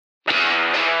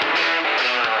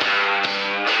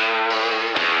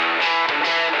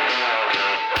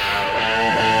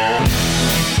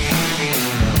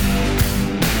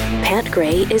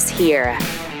Gray is here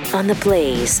on the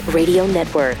Blaze Radio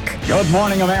Network. Good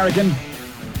morning, American.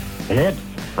 It's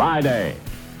Friday.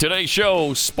 Today's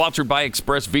show sponsored by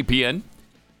ExpressVPN.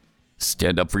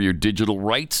 Stand up for your digital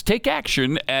rights. Take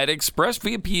action at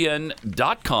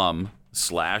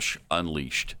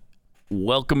expressvpn.com/unleashed.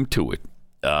 Welcome to it.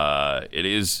 It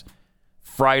is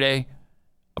Friday,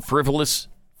 a frivolous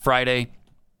Friday,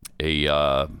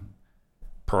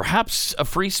 perhaps a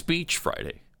free speech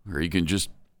Friday, where you can just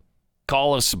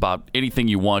call us about anything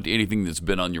you want, anything that's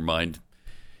been on your mind,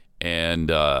 and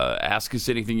ask us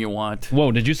anything you want.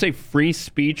 Whoa, did you say free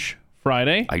speech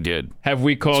Friday? I did. Have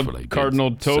we called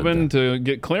Cardinal Tobin to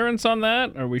get clearance on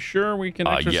that? Are we sure we can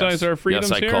exercise our freedoms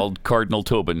here? Yes, I called Cardinal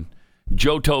Tobin.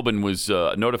 Joe Tobin was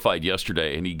notified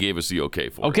yesterday, and he gave us the okay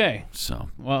for it. Okay. So,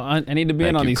 well, I need to be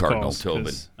in on these Cardinal calls.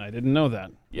 Tobin. I didn't know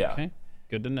that. Yeah. Okay.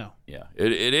 Good to know. Yeah,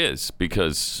 it is,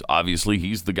 because obviously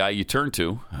he's the guy you turn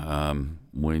to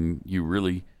when you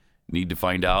really need to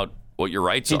find out what your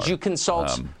rights are. Did you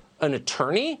consult an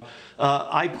attorney?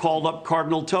 I called up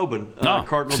Cardinal Tobin,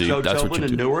 Cardinal Joe Tobin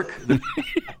in Newark.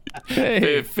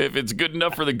 Hey. If it's good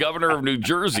enough for the governor of New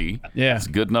Jersey, it's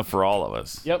good enough for all of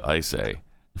us, I say.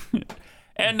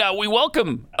 And we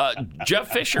welcome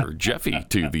Jeff Fisher, Jeffy,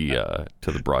 to the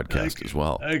broadcast as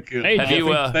well. Thank you. Hey,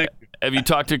 Have you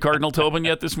talked to Cardinal Tobin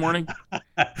yet this morning?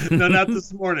 No, not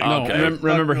this morning. No, okay.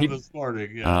 Remember this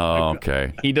morning. Yeah. Oh,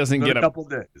 okay. He doesn't get a couple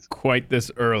days quite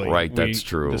this early. Right, that's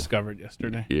true. Discovered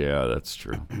yesterday. Yeah, that's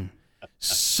true.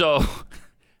 So,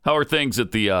 how are things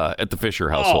at the Fisher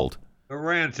household? The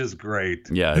ranch is great.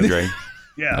 Yeah, great.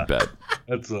 Yeah, I bet.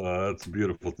 That's a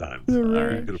beautiful time. The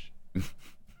ranch.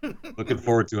 Looking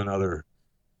forward to another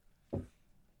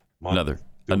month.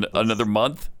 Another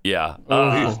month? Yeah.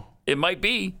 It might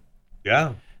be.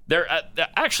 Yeah. They're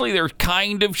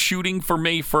kind of shooting for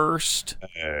May 1st.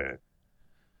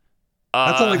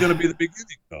 That's only going to be the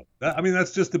beginning, though.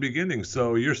 That's just the beginning.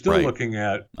 So you're still looking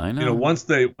at, I know. Once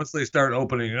they start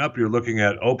opening it up, you're looking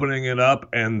at opening it up,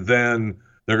 and then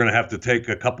they're going to have to take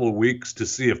a couple of weeks to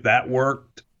see if that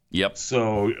worked. Yep.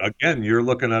 So again, you're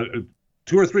looking at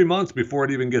 2 or 3 months before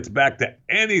it even gets back to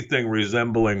anything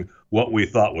resembling what we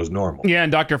thought was normal. Yeah,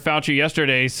 and Dr. Fauci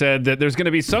yesterday said that there's going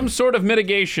to be some sort of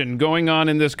mitigation going on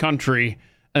in this country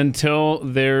until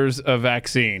there's a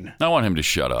vaccine. I want him to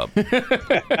shut up,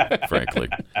 frankly.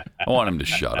 I want him to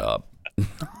shut up.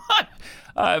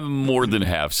 I'm more than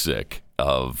half sick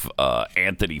of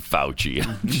Anthony Fauci.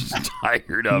 I'm just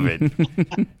tired of it.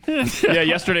 Yeah,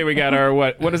 yesterday we got our,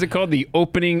 what is it called? The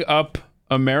Opening Up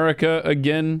America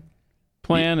Again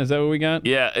plan. Is that what we got?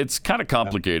 Yeah, it's kind of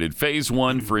complicated. Phase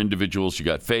 1 for individuals. You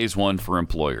got phase 1 for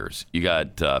employers. You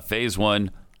got phase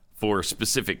 1 for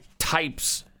specific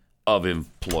types of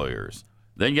employers.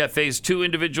 Then you got phase 2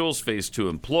 individuals, phase 2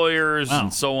 employers,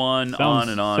 and so on, on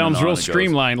and on. Sounds and on real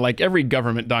streamlined, like every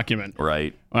government document.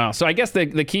 Right. Wow. So I guess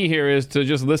the key here is to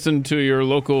just listen to your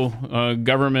local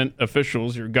government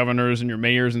officials, your governors and your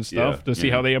mayors and stuff, to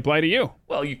see how they apply to you.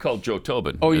 Well, you called Joe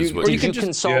Tobin. Oh, you can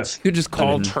consult you just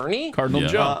called an attorney? Cardinal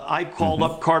Joe. I called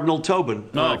up Cardinal Tobin,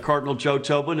 Cardinal Joe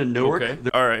Tobin in Newark. Okay.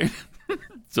 All right.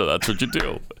 So that's what you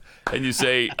do. And you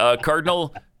say,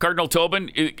 Cardinal Tobin,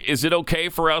 is it okay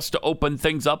for us to open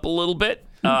things up a little bit?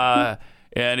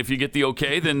 And if you get the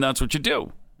okay, then that's what you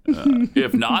do.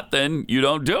 If not, then you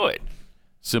don't do it.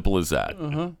 Simple as that.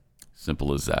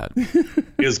 Simple as that.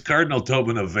 Is Cardinal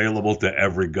Tobin available to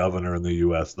every governor in the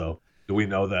U.S., though? Do we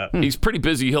know that? He's pretty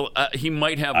busy. He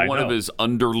might have one of his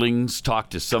underlings talk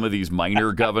to some of these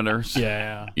minor governors.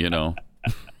 Yeah. You know.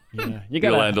 Yeah.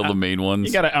 He'll handle the main ones.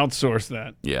 You got to outsource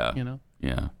that. Yeah. You know.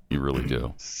 Yeah, you really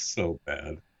do. So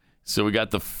bad. So we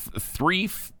got the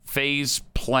 3-phase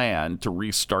plan to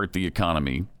restart the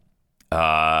economy.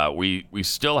 We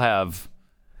still have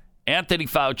Anthony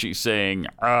Fauci saying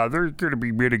there's going to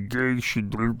be mitigation.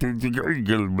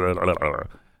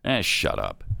 Shut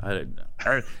up.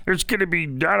 There's going to be,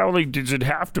 not only does it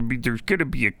have to be, there's going to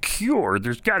be a cure.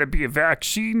 There's got to be a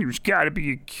vaccine. There's got to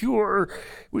be a cure.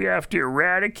 We have to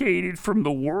eradicate it from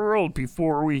the world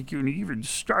before we can even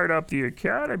start up the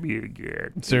economy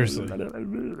again. Seriously. That's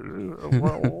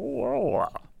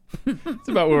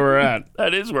about where we're at.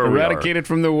 That is where we are. Eradicate it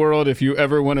from the world if you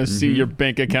ever want to see your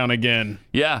bank account again.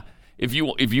 Yeah. If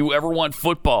you ever want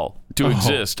football to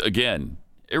exist again,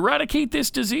 eradicate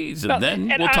this disease, and then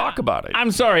we'll talk about it.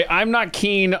 I'm sorry. I'm not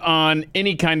keen on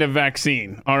any kind of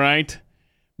vaccine, all right?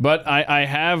 But I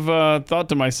have thought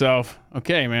to myself,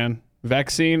 okay, man,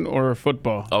 vaccine or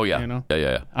football? Oh, yeah. You know?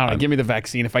 Yeah. All right, give me the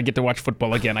vaccine. If I get to watch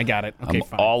football again, I got it. Okay, I'm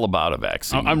fine. all about a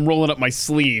vaccine. I'm rolling up my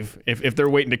sleeve if they're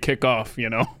waiting to kick off, you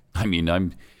know? I mean,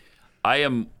 I'm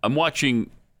watching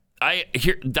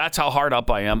That's how hard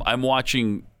up I am. I'm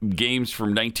watching games from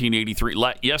 1983.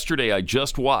 Yesterday, I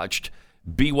just watched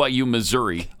BYU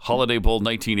Missouri Holiday Bowl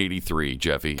 1983,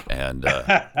 Jeffy, and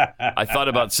I thought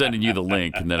about sending you the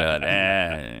link, and then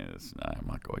I thought, I'm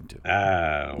not going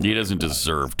to. He doesn't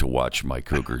deserve to watch my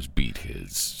Cougars beat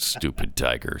his stupid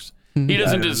Tigers. He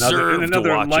doesn't deserve to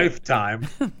watch lifetime.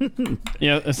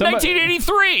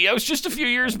 1983. That was just a few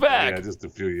years back. Yeah, just a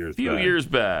few years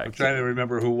back. I'm trying to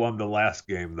remember who won the last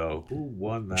game, though. Who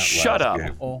won that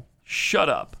last game? Shut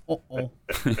up.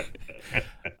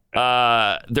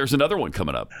 There's another one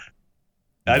coming up.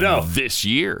 I know. This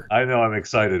year. I know. I'm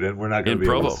excited, and we're not going to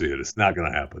be able to see it. It's not going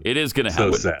to happen. It is going to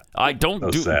happen. So sad. Don't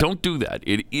do that.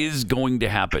 It is going to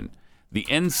happen. The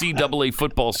NCAA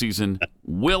football season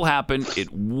will happen. It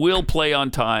will play on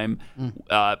time.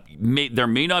 There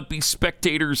may not be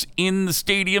spectators in the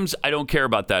stadiums. I don't care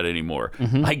about that anymore.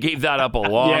 I gave that up a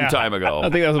long time ago. I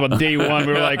think that was about day one.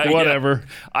 We were like, whatever.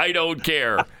 I don't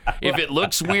care. If it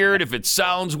looks weird, if it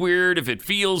sounds weird, if it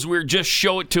feels weird, just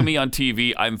show it to me on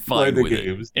TV. I'm fine with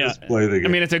it. Just play the game. I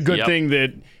mean, it's a good thing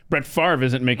that Brett Favre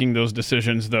isn't making those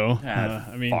decisions, though.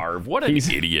 Favre, what an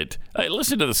idiot.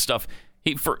 Listen to the stuff.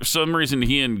 For some reason,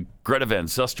 he and Greta Van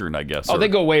Susteren, I guess. They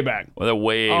go way back. Well, they're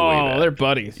way back. They're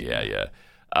buddies. Yeah.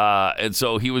 And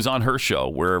so he was on her show,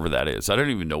 wherever that is. I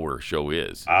don't even know where her show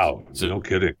is. Wow, no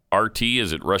kidding. RT?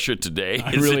 Is it Russia Today?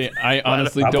 I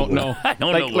honestly don't know. I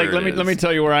don't know where it is. Let me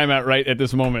tell you where I'm at right at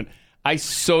this moment. I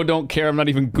so don't care. I'm not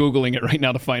even Googling it right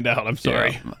now to find out. I'm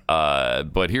sorry. Yeah.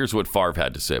 But here's what Favre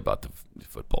had to say about the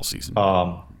football season.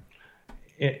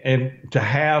 And to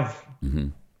have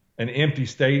an empty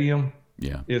stadium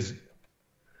is, I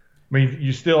mean,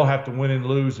 you still have to win and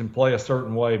lose and play a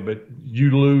certain way, but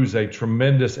you lose a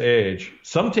tremendous edge.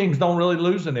 Some teams don't really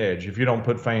lose an edge if you don't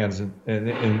put fans in,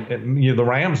 and the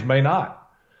Rams may not.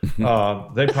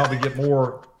 They probably get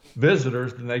more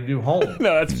visitors than they do home.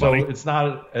 No, that's funny. So it's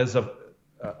not as a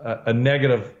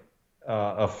negative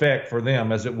effect for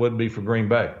them as it would be for Green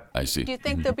Bay. I see. Do you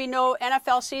think there'll be no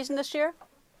NFL season this year?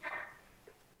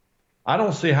 I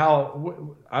don't see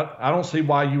how. I don't see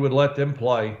why you would let them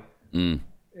play, and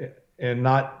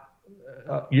not.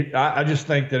 I just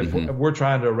think that if we're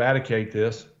trying to eradicate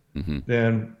this,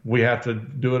 then we have to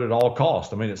do it at all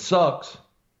costs. I mean, it sucks,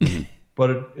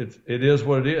 but it is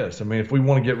what it is. I mean, if we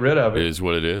want to get rid of it, it is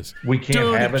what it is. We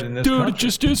can't have it in this country. It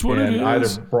just is what it is.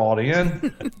 Either brought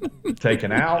in,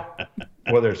 taken out,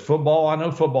 whether it's football. I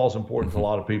know football is important to a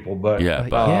lot of people, but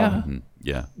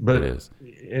but it is.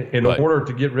 In order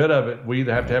to get rid of it, we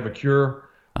either have to have a cure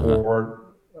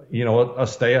or, a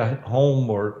stay at home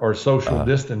or social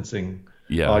distancing.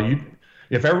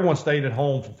 If everyone stayed at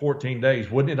home for 14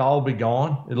 days, wouldn't it all be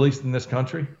gone, at least in this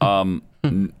country? No,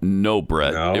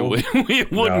 Brett. No. We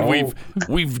wouldn't.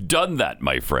 We've done that,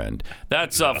 my friend.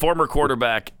 That's former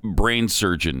quarterback brain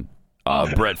surgeon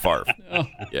Brett Favre.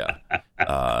 Yeah.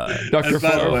 Dr.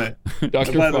 Favre.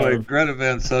 By the way, Greta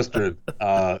Van Susteren,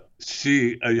 how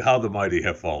the mighty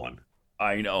have fallen.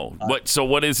 I know.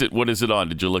 What is it? What is it on?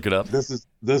 Did you look it up?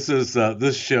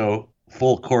 This show,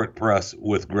 Full Court Press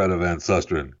with Greta Van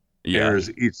Susteren, airs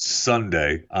each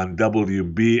Sunday on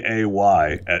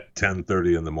WBAY at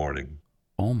 10:30 in the morning.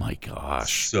 Oh my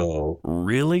gosh! So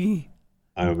really?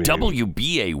 I mean,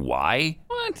 WBAY?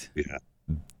 What? Yeah.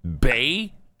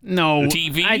 Bay? No.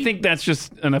 TV? I think that's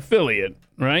just an affiliate,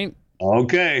 right?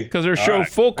 Okay. Because their show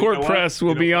Full Court Press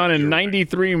will be on in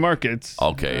 93 markets.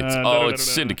 Okay. It's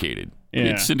syndicated. Yeah.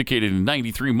 It's syndicated in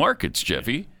 93 markets,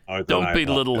 Jeffy. Don't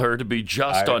belittle her to be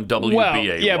just on WBAY. Well,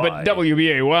 yeah, but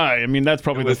WBAY, I mean, that's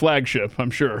probably the flagship, I'm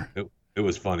sure. It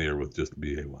was funnier with just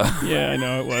BAY. Yeah, I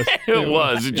know it was. It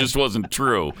was. It just wasn't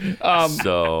true.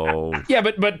 Yeah,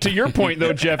 but to your point,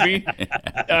 though, Jeffy,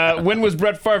 when was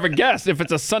Brett Favre a guest? If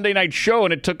it's a Sunday night show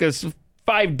and it took us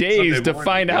 5 days to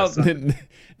find out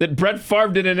that Brett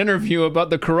Favre did an interview about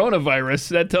the coronavirus,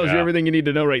 that tells you everything you need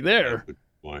to know right there. Good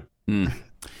point.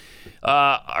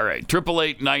 All right.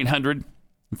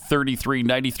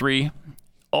 888-900-3393.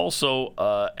 Also,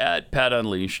 at Pat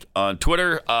Unleashed on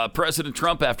Twitter, President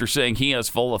Trump, after saying he has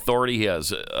full authority, he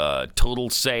has total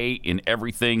say in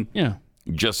everything,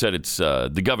 just said it's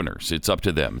the governors. It's up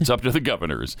to them. It's up to the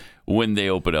governors when they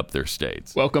open up their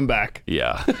states. Welcome back.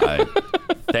 Yeah.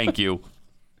 Thank you.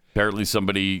 Apparently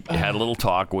somebody had a little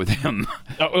talk with him.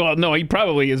 Well, no, he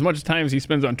probably, as much time as he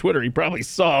spends on Twitter, he probably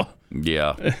saw.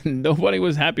 Yeah. Nobody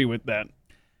was happy with that.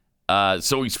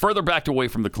 So he's further backed away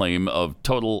from the claim of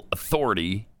total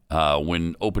authority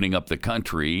when opening up the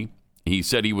country. He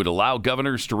said he would allow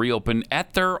governors to reopen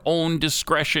at their own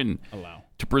discretion.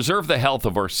 To preserve the health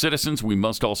of our citizens, we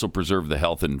must also preserve the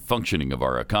health and functioning of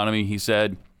our economy, he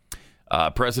said.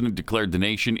 President declared the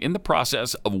nation in the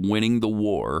process of winning the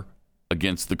war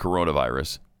against the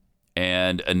coronavirus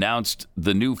and announced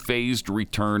the new phased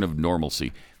return of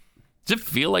normalcy. Does it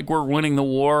feel like we're winning the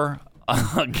war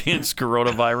against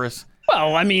coronavirus?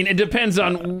 Well, I mean, it depends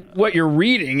on what you're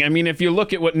reading. I mean, if you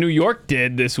look at what New York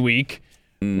did this week,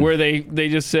 where they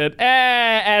just said,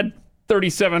 add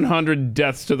 3,700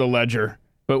 deaths to the ledger.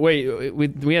 But wait,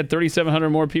 we had 3,700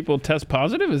 more people test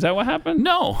positive? Is that what happened?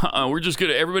 No, we're just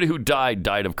going to, everybody who died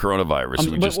of coronavirus.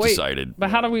 We just decided.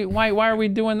 But why are we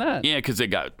doing that? Yeah, because they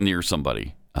got near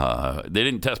somebody. They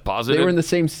didn't test positive. They were in the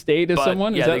same state as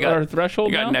someone? Yeah, Is that our threshold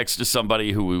They got now? next to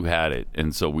somebody who had it,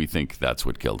 and so we think that's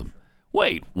what killed him.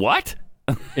 Wait, what?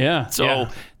 Yeah. So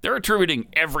they're attributing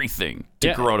everything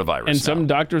to coronavirus. And some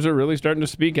doctors are really starting to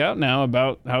speak out now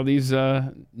about how these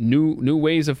new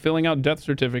ways of filling out death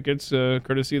certificates,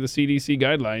 courtesy of the CDC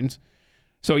guidelines.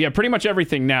 So, yeah, pretty much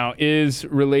everything now is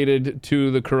related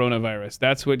to the coronavirus.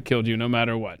 That's what killed you, no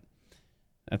matter what.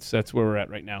 That's where we're at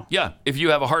right now. Yeah, if you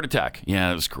have a heart attack,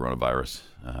 it was coronavirus,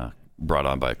 brought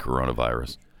on by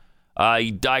coronavirus.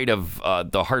 He died of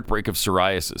the heartbreak of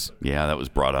psoriasis. Yeah, that was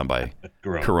brought on by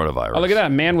coronavirus. Oh, look at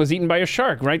that. Man was eaten by a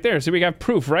shark right there. So we got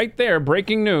proof right there.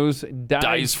 Breaking news.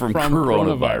 Dies from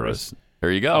coronavirus. There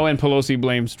you go. Oh, and Pelosi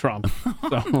blames Trump.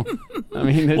 So, I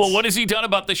mean, well, what has he done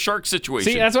about the shark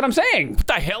situation? See, that's what I'm saying. What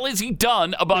the hell has he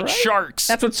done about sharks?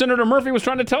 That's what Senator Murphy was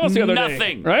trying to tell us the other day.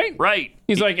 Nothing. Right? Right.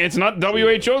 He's like, it's not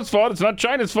WHO's fault. It's not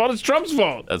China's fault. It's Trump's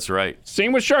fault. That's right.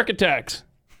 Same with shark attacks.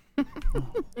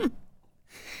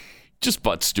 Just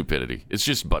butt stupidity. It's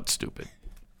just butt stupid.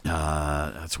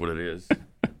 That's what it is.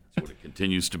 That's what it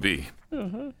continues to be.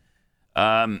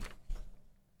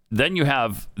 Then you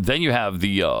have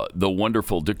the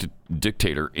wonderful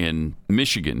dictator in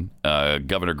Michigan,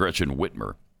 Governor Gretchen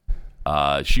Whitmer.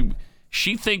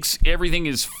 She thinks everything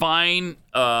is fine,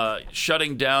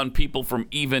 shutting down people from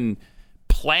even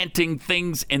planting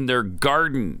things in their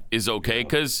garden is okay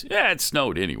because it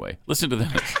snowed anyway. Listen to this.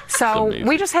 So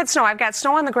we just had snow. I've got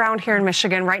snow on the ground here in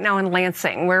Michigan right now in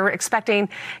Lansing. We're expecting,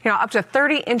 up to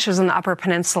 30 inches in the Upper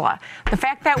Peninsula. The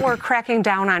fact that we're cracking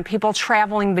down on people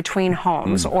traveling between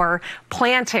homes or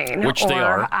planting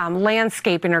or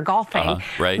landscaping or golfing,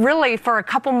 really for a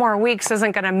couple more weeks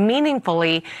isn't going to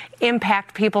meaningfully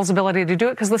impact people's ability to do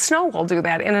it because the snow will do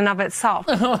that in and of itself.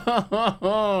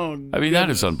 I mean, that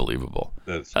is unbelievable.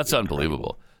 That's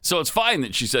unbelievable. So it's fine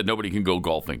that she said nobody can go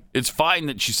golfing. It's fine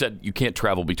that she said you can't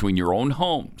travel between your own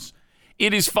homes.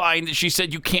 It is fine that she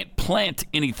said you can't plant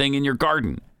anything in your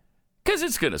garden because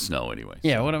it's going to snow anyway.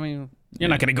 Yeah, what I mean, you're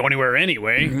not going to go anywhere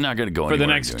anyway. You're not going to go for anywhere.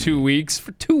 The next 2 weeks.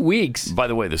 For 2 weeks. By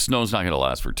the way, the snow's not going to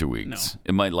last for 2 weeks. No.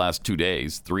 It might last 2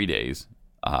 days, 3 days.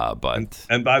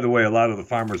 And by the way, a lot of the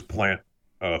farmers plant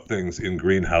things in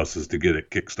greenhouses to get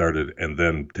it kick-started and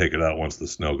then take it out once the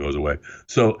snow goes away.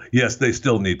 So, yes, they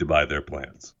still need to buy their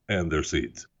plants and their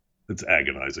seeds. It's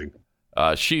agonizing.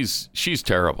 She's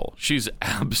terrible. She's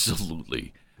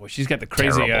absolutely Boy, she's got the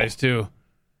crazy terrible. eyes, too.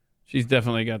 She's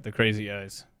definitely got the crazy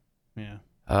eyes. Yeah.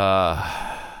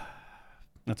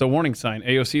 That's a warning sign.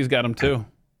 AOC's got them, too.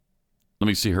 Let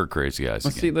me see her crazy eyes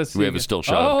again. Let's see. We have a still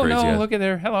shot of crazy eyes. Oh, no, look at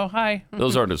there. Hello, hi.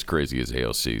 Those aren't as crazy as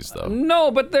AOC's, though. No,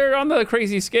 but they're on the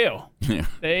crazy scale.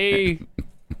 They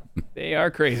are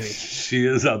crazy. She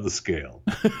is on the scale.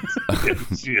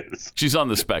 She is. She's on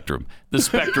the spectrum. The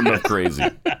spectrum of crazy,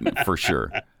 for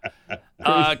sure.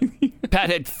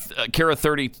 PatHead Kara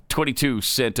 3022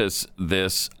 sent us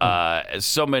this.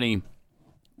 So many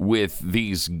with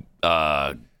these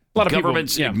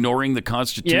governments ignoring the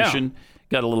Constitution. Yeah.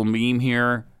 Got a little meme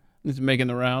here. It's making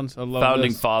the rounds. I love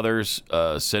Founding this. fathers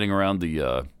sitting around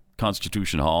the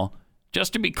Constitution Hall.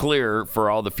 Just to be clear for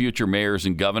all the future mayors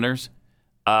and governors,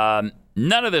 none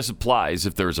of this applies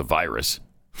if there's a virus.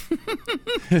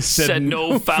 Said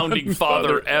no founding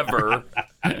father ever.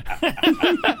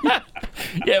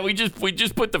 Yeah, we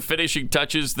just put the finishing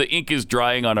touches. The ink is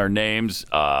drying on our names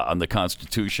on the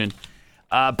Constitution.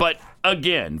 But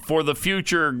again, for the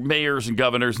future mayors and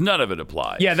governors, none of it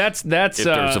applies. Yeah, that's if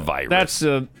there's a virus. That's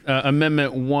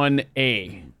Amendment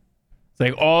 1A. It's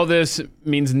like all this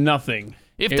means nothing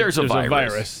if there's a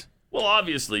virus. Well,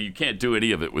 obviously, you can't do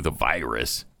any of it with a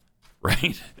virus,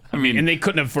 right? I mean, and they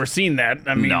couldn't have foreseen that.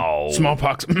 I mean, no.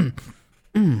 Smallpox.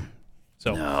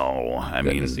 So no, I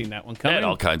mean, seen that one they coming. had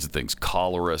all kinds of things: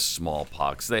 cholera,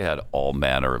 smallpox. They had all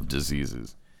manner of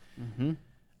diseases. Mm-hmm.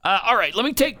 All right, let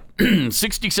me take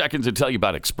 60 seconds and tell you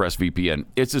about ExpressVPN.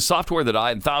 It's a software that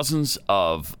I and thousands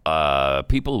of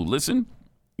people who listen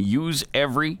use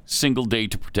every single day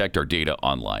to protect our data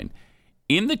online.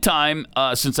 In the time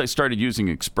since I started using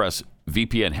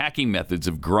ExpressVPN, hacking methods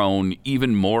have grown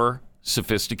even more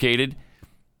sophisticated.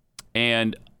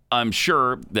 And I'm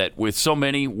sure that with so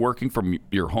many working from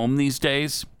your home these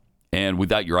days and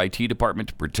without your IT department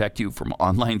to protect you from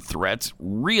online threats,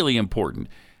 really important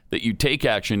that you take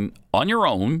action on your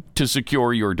own to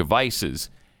secure your devices.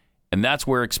 And that's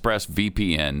where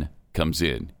ExpressVPN comes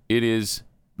in. It is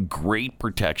great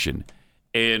protection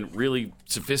and really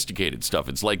sophisticated stuff.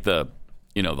 It's like the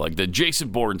Jason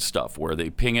Bourne stuff where they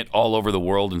ping it all over the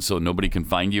world and so nobody can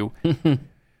find you.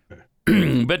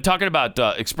 Been talking about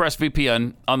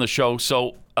ExpressVPN on the show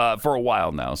for a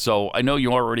while now. So I know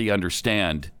you already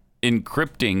understand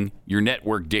encrypting your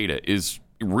network data is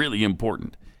really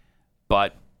important.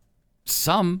 But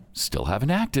some still haven't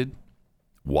acted.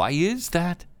 Why is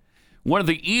that? One of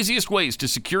the easiest ways to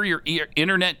secure your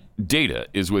internet data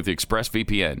is with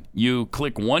ExpressVPN. You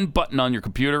click one button on your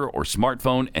computer or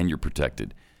smartphone and you're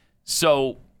protected.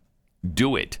 So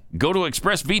do it. Go to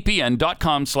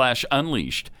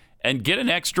expressvpn.com/unleashed and get an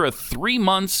extra 3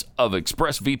 months of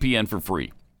ExpressVPN for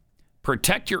free.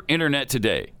 Protect your internet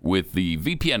today with the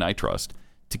VPN I trust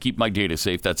to keep my data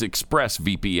safe. That's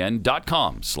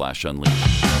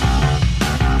expressvpn.com/unleashed.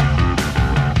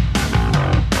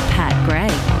 Pat Gray,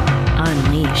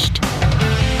 Unleashed.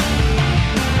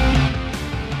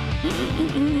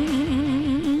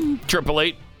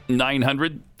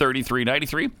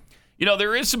 888-900-3393. You know,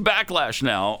 there is some backlash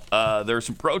now. There's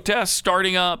some protests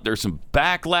starting up. There's some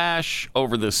backlash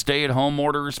over the stay-at-home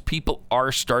orders. People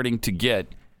are starting to get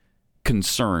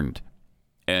concerned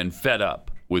and fed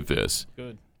up with this.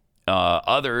 Good.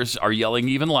 Others are yelling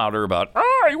even louder about,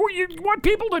 oh, you want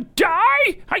people to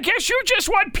die? I guess you just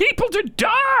want people to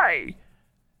die.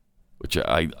 Which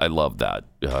I love that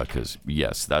because,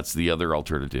 yes, that's the other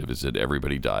alternative is that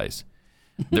everybody dies.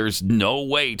 There's no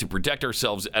way to protect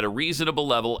ourselves at a reasonable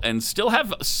level and still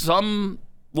have some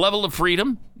level of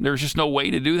freedom. There's just no way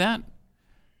to do that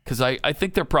because I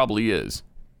think there probably is.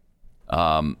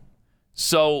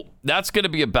 So that's going to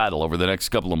be a battle over the next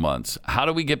couple of months. How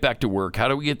do we get back to work? How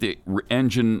do we get the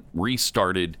engine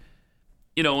restarted,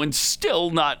 and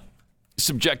still not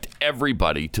subject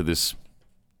everybody to this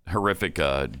horrific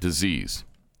disease?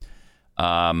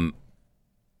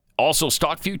 Also,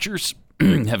 stock futures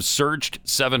have surged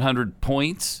 700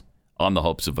 points on the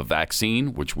hopes of a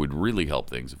vaccine, which would really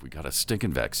help things if we got a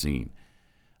stinking vaccine.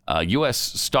 U.S.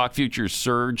 stock futures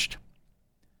surged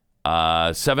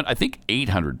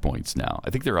 800 points now.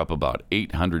 I think they're up about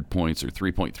 800 points or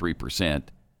 3.3%.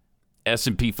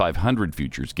 S&P 500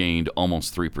 futures gained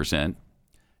almost 3%.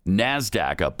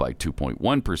 NASDAQ up by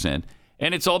 2.1%.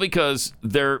 And it's all because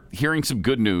they're hearing some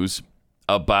good news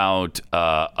about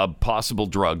a possible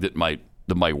drug that might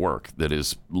work, that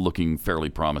is looking fairly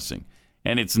promising.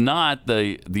 And it's not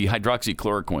the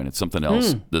hydroxychloroquine. It's something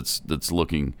else that's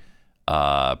looking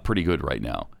pretty good right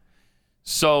now.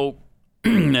 So,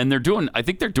 and I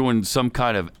think they're doing some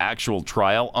kind of actual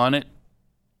trial on it.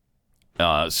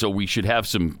 So we should have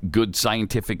some good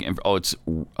scientific it's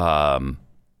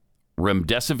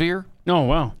remdesivir. Oh,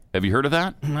 wow. Have you heard of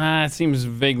that? It seems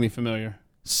vaguely familiar.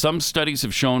 Some studies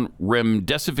have shown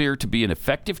remdesivir to be an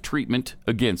effective treatment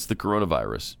against the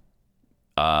coronavirus,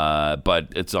 but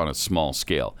it's on a small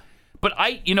scale. But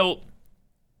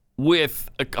with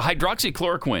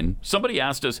hydroxychloroquine, somebody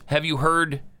asked us, have you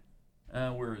heard,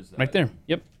 where is that? Right there.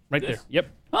 Yep. Right there. Yep.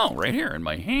 Oh, right here in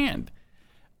my hand.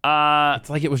 It's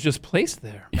like it was just placed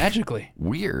there magically.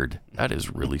 Weird. That is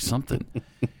really something.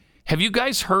 Have you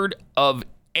guys heard of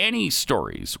any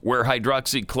stories where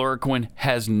hydroxychloroquine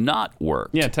has not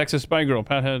worked? Yeah, Texas Spy Girl,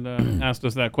 PatHead asked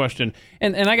us that question.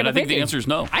 And I got to think the answer is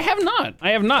no. I have not.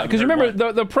 Because remember,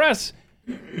 the press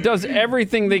does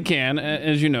everything they can,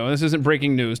 as you know, this isn't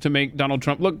breaking news, to make Donald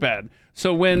Trump look bad.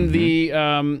 So when the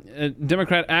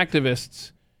Democrat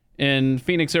activists in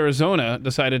Phoenix, Arizona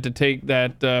decided to take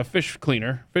that fish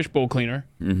bowl cleaner,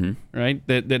 right,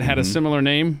 that had a similar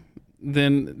name,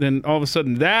 then all of a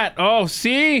sudden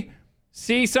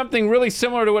see, something really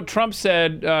similar to what Trump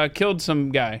said killed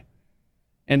some guy.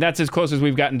 And that's as close as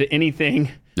we've gotten to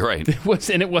anything. Right.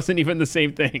 And it wasn't even the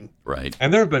same thing. Right.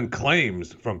 And there have been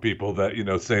claims from people that,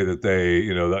 say that they,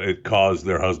 that it caused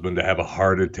their husband to have a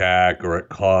heart attack or it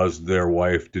caused their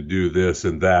wife to do this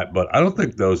and that. But I don't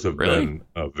think those have been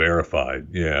verified.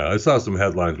 Yeah, I saw some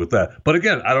headlines with that. But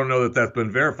again, I don't know that that's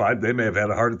been verified. They may have had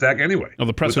a heart attack anyway. Well,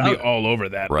 the press would be all over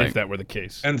that if that were the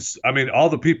case. And all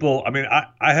the people,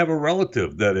 I have a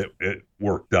relative that it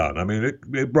worked on.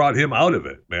 It brought him out of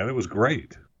it, man. It was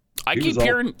great. I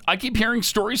keep hearing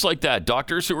stories like that.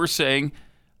 Doctors who are saying,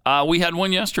 we had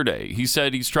one yesterday. He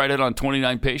said he's tried it on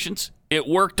 29 patients. It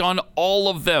worked on all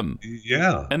of them.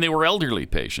 Yeah. And they were elderly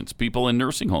patients, people in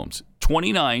nursing homes.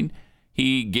 29.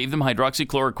 He gave them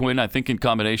hydroxychloroquine, I think in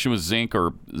combination with zinc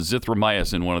or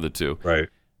zithromycin, one of the two. Right.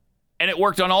 And it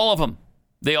worked on all of them.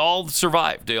 They all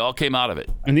survived. They all came out of it.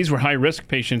 And these were high-risk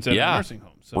patients at the nursing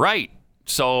home. So. Right.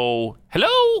 So,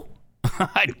 hello?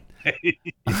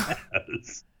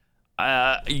 Yes.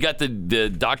 You got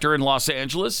the doctor in Los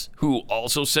Angeles who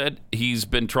also said he's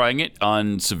been trying it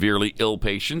on severely ill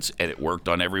patients, and it worked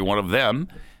on every one of them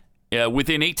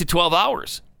within 8 to 12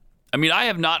 hours. I mean, I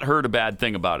have not heard a bad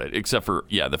thing about it, except for,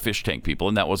 the fish tank people,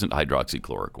 and that wasn't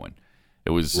hydroxychloroquine. It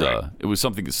was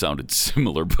something that sounded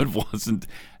similar, but wasn't.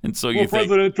 And so you think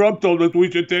President Trump told us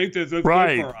we should take this. It's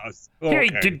right. good for us. Okay.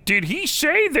 Hey, did he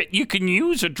say that you can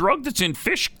use a drug that's in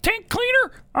fish tank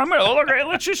cleaner? Okay,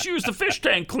 let's just use the fish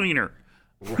tank cleaner.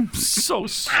 So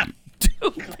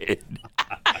stupid.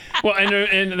 Well,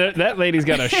 and that lady's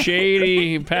got a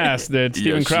shady past that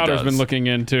Steven Crowder's been looking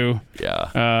into.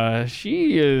 Yeah.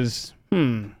 She is,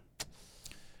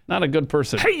 not a good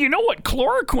person. Hey, you know what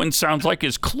chloroquine sounds like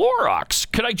is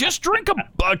Clorox. Can I just drink a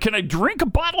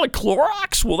bottle of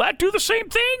Clorox? Will that do the same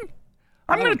thing?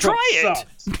 I'm going to try it.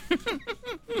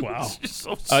 Wow.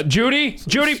 Judy,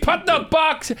 put the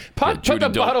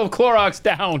bottle of Clorox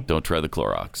down. Don't try the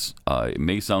Clorox. It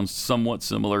may sound somewhat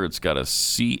similar. It's got a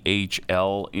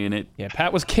CHL in it. Yeah,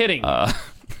 Pat was kidding.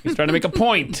 He's trying to make a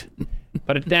point.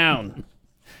 Put it down.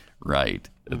 Right.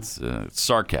 It's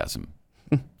sarcasm,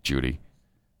 Judy.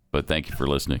 But thank you for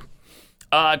listening.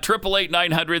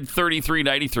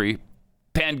 888-900-3393.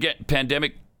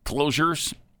 Pandemic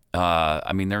closures.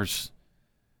 I mean, there's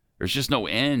just no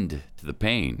end to the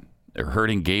pain. They're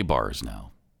hurting gay bars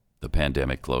now. The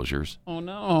pandemic closures. Oh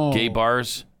no! Gay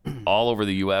bars all over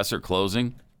the U.S. are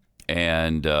closing,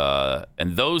 and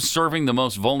those serving the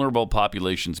most vulnerable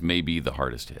populations may be the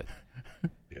hardest hit.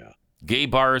 Yeah. Gay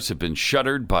bars have been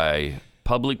shuttered by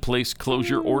public place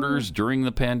closure orders during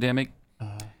the pandemic.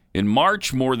 In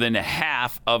March, more than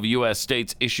half of U.S.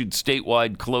 states issued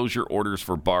statewide closure orders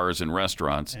for bars and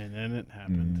restaurants. And then it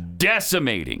happened.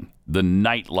 Decimating the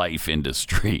nightlife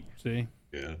industry. See?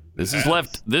 Yeah. This has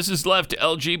left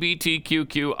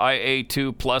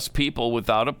LGBTQIA2 plus people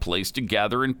without a place to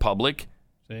gather in public.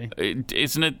 See?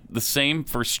 Isn't it the same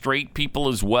for straight people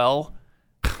as well?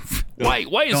 Why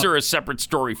is there a separate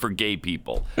story for gay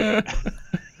people?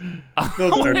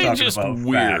 Just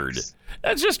weird. Facts.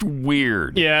 That's just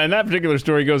weird. Yeah, and that particular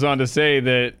story goes on to say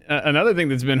that another thing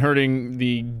that's been hurting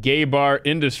the gay bar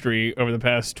industry over the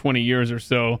past 20 years or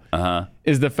so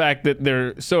is the fact that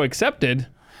they're so accepted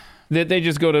that they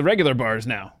just go to regular bars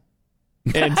now.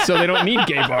 And so they don't need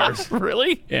gay bars.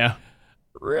 Really? Yeah.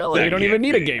 Really? They don't even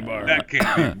need a gay bar. That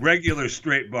can't be. Regular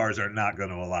straight bars are not going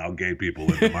to allow gay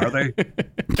people in them, are they?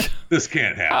 This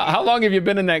can't happen. How long have you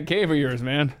been in that cave of yours,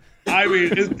 man? I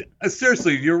mean,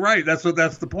 seriously, you're right. That's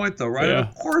the point, though, right? Yeah.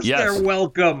 Of course they're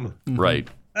welcome. Right.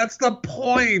 That's the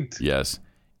point. Yes.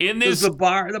 The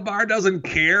bar doesn't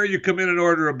care. You come in and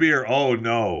order a beer. Oh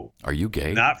no. Are you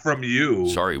gay? Not from you.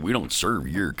 Sorry, we don't serve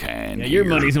your kind. Yeah, here.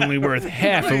 your money's only worth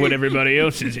half of what everybody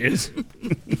else's is.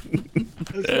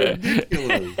 That's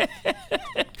ridiculous.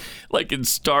 Like in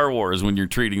Star Wars when you're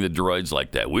treating the droids like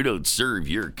that. We don't serve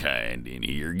your kind in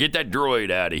here. Get that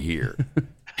droid out of here.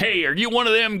 Hey, are you one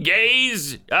of them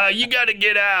gays? You got to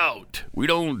get out. We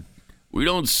don't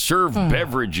serve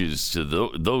beverages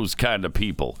to those kind of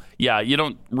people. Yeah, you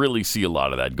don't really see a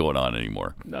lot of that going on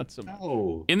anymore. Not so much.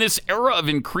 Oh. In this era of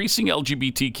increasing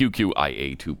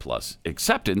LGBTQIA2 plus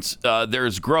acceptance,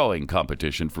 there's growing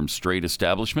competition from straight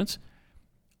establishments.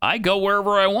 I go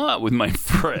wherever I want with my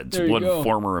friends. One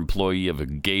former employee of a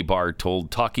gay bar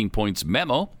told Talking Points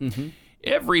Memo,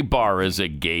 every bar is a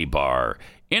gay bar.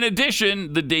 In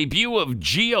addition, the debut of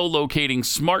geolocating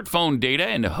smartphone data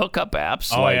and hookup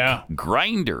apps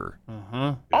Grindr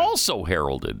also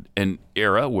heralded an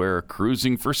era where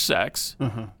cruising for sex,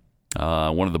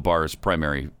 one of the bar's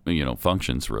primary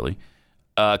functions really,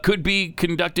 could be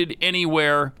conducted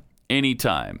anywhere,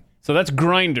 anytime. So that's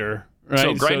Grindr, right?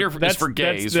 So Grindr is for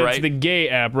gays, that's right? That's the gay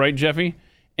app, right, Jeffy?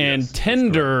 And yes,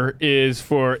 Tinder is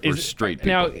for straight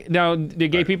people. Now, do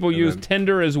gay people use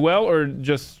Tinder as well, or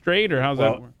just straight, or how's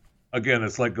that work? Again,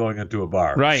 it's like going into a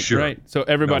bar. Right, right. So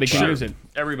everybody can use it.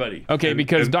 Everybody. Okay,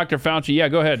 because Dr. Fauci. Yeah,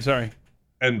 go ahead. Sorry.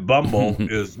 And Bumble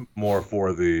is more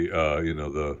for the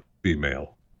the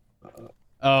female.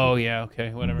 Oh yeah.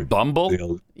 Okay. Whatever. Bumble.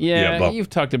 Bumble. You've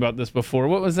talked about this before.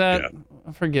 What was that? Yeah.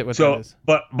 I forget what that is.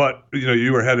 But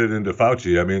you were headed into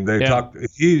Fauci. I mean, they talked.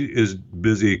 He is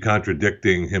busy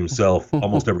contradicting himself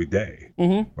almost every day,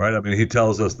 right? I mean, he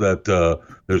tells us that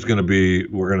there's going to be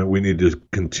we need to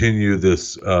continue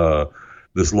this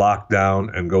this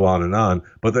lockdown and go on,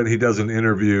 but then he does an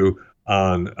interview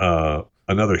on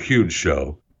another huge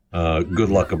show Good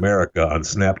Luck America on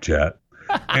Snapchat.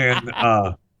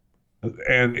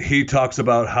 And he talks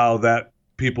about how that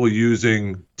people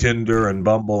using Tinder and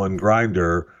Bumble and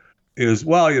Grindr is,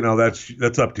 well,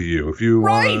 that's up to you. If you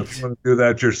want to do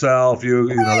that yourself,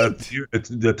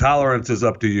 the tolerance is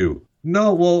up to you.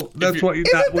 No, well, that's what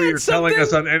you're telling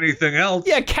us on anything else.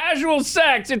 Yeah, casual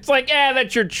sex. It's like,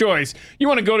 that's your choice. You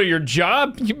want to go to your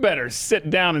job? You better sit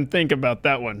down and think about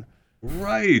that one.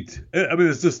 Right. I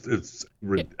mean,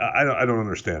 I don't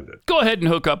understand it. Go ahead and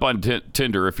hook up on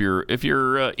Tinder if you're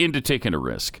into taking a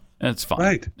risk. That's fine.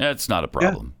 Right. That's not a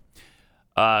problem.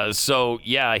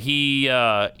 Yeah.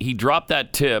 He dropped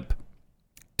that tip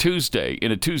Tuesday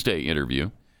in a Tuesday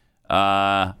interview.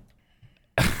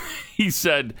 He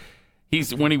said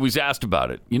when he was asked about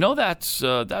it,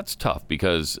 that's tough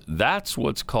because that's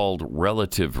what's called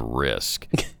relative risk.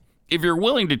 If you're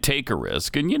willing to take a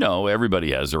risk, and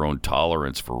everybody has their own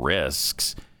tolerance for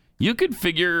risks, you could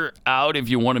figure out if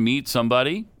you want to meet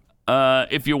somebody.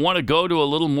 If you want to go to a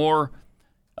little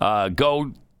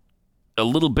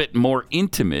bit more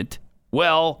intimate,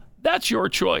 well, that's your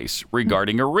choice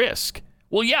regarding a risk.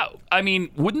 Well, yeah, I mean,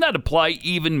 wouldn't that apply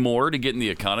even more to getting the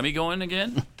economy going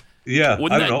again? Yeah,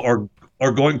 I don't know,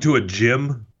 or going to a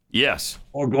gym. Yes.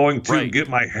 Or going to get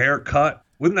my hair cut.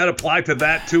 Wouldn't that apply to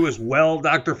that too as well,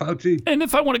 Dr. Fauci? And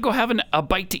if I want to go have a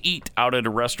bite to eat out at a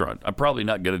restaurant, I'm probably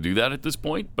not going to do that at this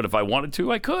point, but if I wanted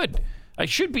to, I could. I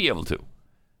should be able to.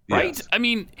 Right? Yes. I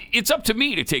mean, it's up to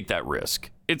me to take that risk.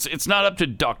 It's not up to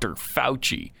Dr.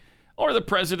 Fauci or the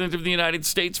President of the United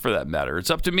States for that matter.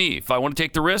 It's up to me. If I want to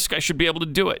take the risk, I should be able to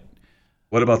do it.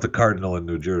 What about the Cardinal in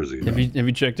New Jersey? Have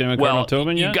you checked in with Cardinal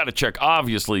Tobin yet? You got to check.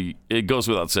 Obviously, it goes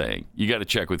without saying. You got to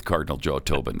check with Cardinal Joe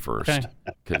Tobin first.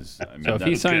 Okay. So if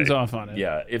he signs off on it.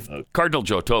 Yeah, if Cardinal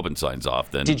Joe Tobin signs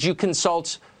off, then... Did you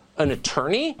consult an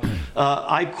attorney?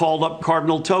 I called up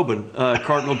Cardinal Tobin,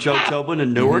 Cardinal Joe Tobin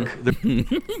in Newark.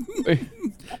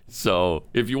 So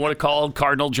if you want to call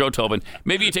Cardinal Joe Tobin,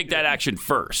 maybe you take that action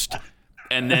first.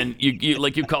 And then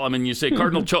you call him and you say,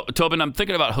 Cardinal Tobin, I'm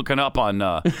thinking about hooking up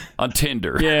on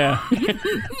Tinder. Yeah.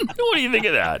 What do you think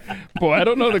of that? Boy, I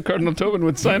don't know that Cardinal Tobin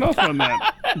would sign off on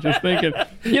that. Just thinking,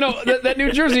 that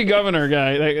New Jersey governor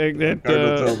guy.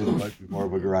 Cardinal Tobin might be more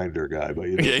of a grinder guy, but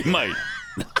yeah, he might.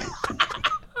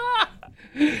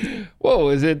 Whoa,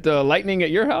 is it lightning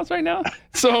at your house right now?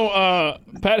 So,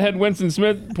 PatHead Winston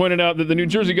Smith pointed out that the New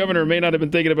Jersey governor may not have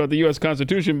been thinking about the U.S.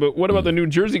 Constitution, but what about the New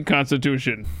Jersey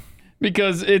Constitution?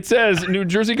 Because it says, New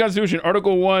Jersey Constitution,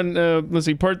 Article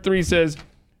 1, Part 3 says,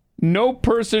 no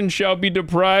person shall be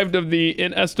deprived of the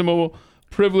inestimable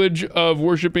privilege of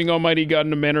worshiping Almighty God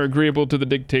in a manner agreeable to the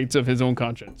dictates of his own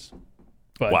conscience.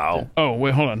 But, wow.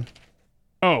 Wait, hold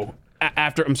on.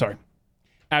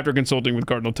 After consulting with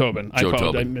Cardinal Tobin. I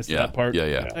missed that part.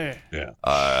 Yeah.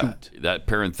 That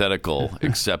parenthetical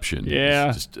exception.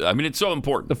 Yeah. It's so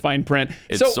important. The fine print.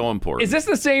 It's so important. Is this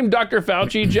the same Dr.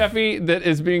 Fauci, Jeffy, that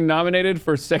is being nominated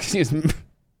for sexiest...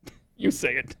 You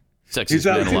say it.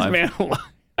 Sexiest man alive.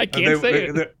 I can't say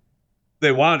it.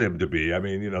 They want him to be. I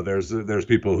mean, there's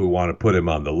people who want to put him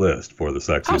on the list for the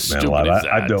sexiest man alive.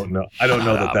 I don't know. I don't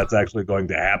know that that's actually going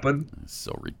to happen. That's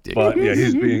so ridiculous. But yeah,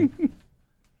 he's being...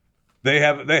 They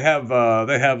have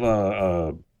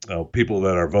people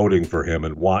that are voting for him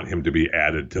and want him to be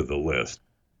added to the list.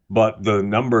 But the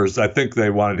numbers, I think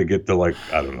they wanted to get to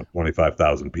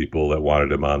 25,000 people that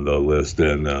wanted him on the list,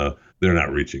 and they're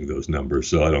not reaching those numbers.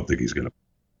 So I don't think he's going to.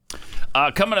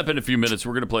 Coming up in a few minutes,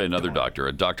 we're going to play another doctor,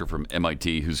 a doctor from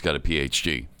MIT who's got a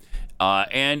PhD.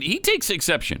 And he takes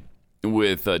exception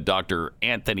with Dr.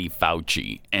 Anthony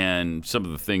Fauci and some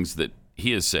of the things that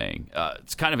he is saying.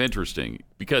 It's kind of interesting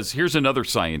because here's another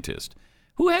scientist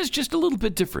who has just a little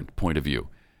bit different point of view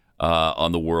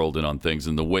on the world and on things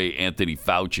and the way Anthony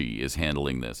Fauci is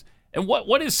handling this. And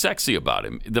what is sexy about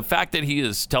him? The fact that he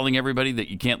is telling everybody that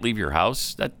you can't leave your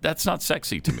house, that's not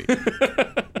sexy to me.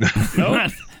 No?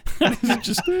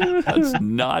 That's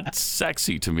not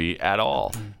sexy to me at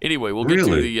all. Anyway, we'll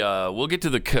get to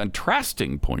the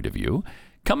contrasting point of view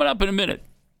coming up in a minute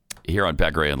here on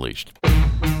Pat Gray Unleashed.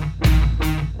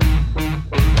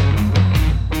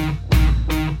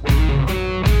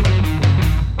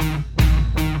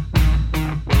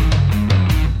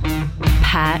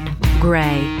 Pat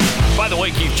Gray. By the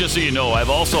way, Keith, just so you know, I've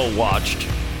also watched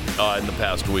in the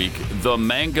past week the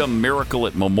Manga Miracle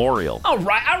at Memorial. All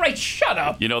right, shut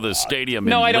up. The stadium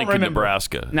in Lincoln,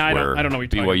 Nebraska. No, I don't know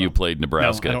what you're talking BYU about. played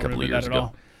Nebraska a couple of years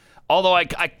ago. Although I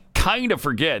kind of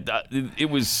forget, it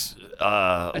was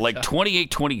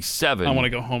 28-27. I want to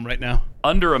go home right now.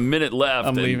 Under a minute left.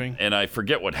 I'm leaving. And I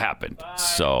forget what happened. Bye.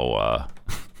 So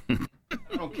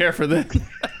I don't care for the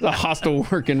hostile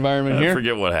work environment here. I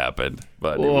forget what happened,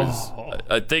 but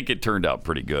I think it turned out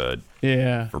pretty good.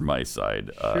 Yeah. For my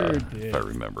side, Sure did. if I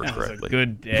remember correctly. It was a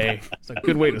good day. It's a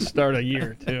good way to start a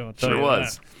year, too. I'll tell Sure you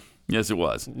was. that. Yes, it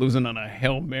was. Losing on a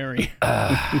Hail Mary.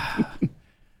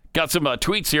 Got some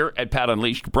tweets here at Pat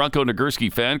Unleashed, Bronco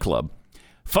Nagurski fan club.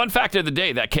 Fun fact of the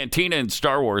day, that cantina in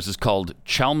Star Wars is called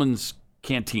Chalmun's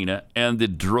Cantina, and the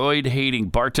droid-hating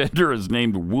bartender is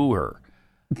named Wooher.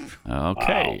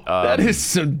 Okay. Wow. That is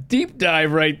some deep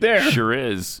dive right there. Sure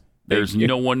is. There's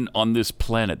no one on this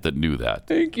planet that knew that.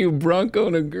 Thank you, Bronco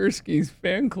Nagurski's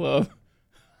fan club.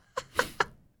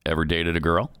 Ever dated a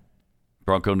girl?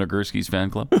 Bronco Nagurski's fan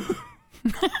club?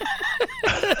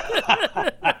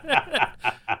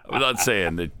 I'm not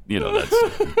saying that, that's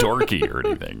dorky or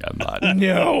anything. I'm not.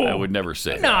 No. I would never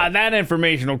say that. Nah, that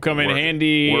information will come in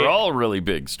handy. We're all really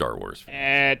big Star Wars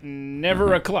fans. At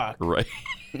never o'clock. Right.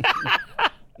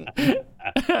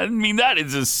 I mean, that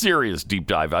is a serious deep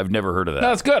dive. I've never heard of that.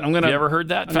 That's good. You ever heard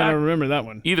that? I'm going to remember that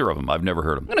one. Either of them. I've never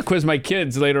heard of them. I'm going to quiz my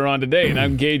kids later on today, and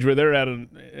I'm gauge where they're at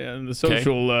in the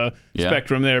social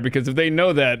spectrum there, because if they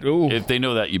know that, If they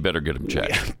know that, you better get them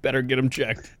checked. Yeah, better get them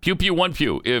checked. Pew pew one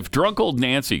pew. If drunk old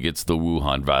Nancy gets the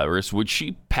Wuhan virus, would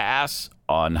she pass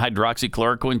on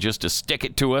hydroxychloroquine just to stick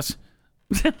it to us?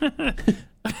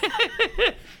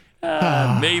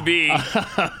 Maybe.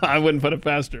 I wouldn't put it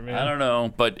past her, man. I don't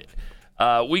know, but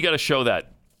we got to show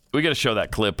that. We got to show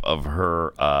that clip of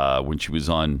her when she was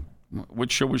on.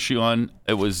 Which show was she on?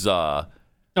 It was. It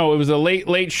was a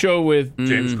late show with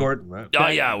James Corden, right? Oh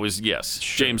yeah, it was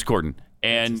James Corden,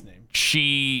 and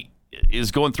she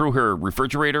is going through her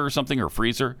refrigerator or something, her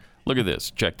freezer. Look at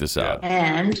this. Check this out.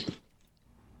 And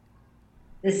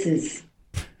this is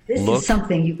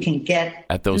something you can get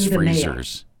at those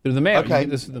freezers. Through the mail. Okay.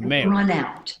 This is the mail. Run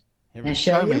out. Can I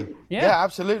show me? you? Yeah,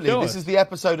 absolutely. Show This us. is the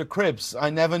episode of Cribs I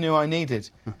never knew I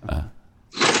needed.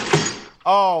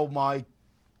 Oh my!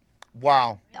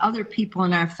 Wow. Other people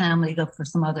in our family go for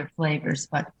some other flavors,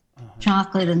 but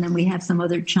chocolate, and then we have some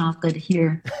other chocolate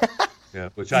here. Yeah,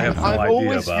 which I have no I've idea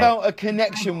always about. felt a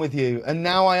connection with you, and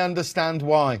now I understand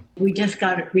why. We just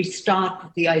got it restocked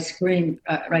with the ice cream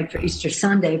right for Easter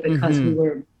Sunday because we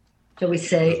were, shall we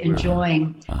say,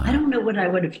 enjoying. I don't know what I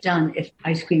would have done if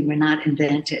ice cream were not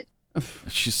invented.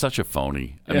 She's such a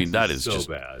phony. I mean, that is so just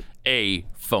bad. A,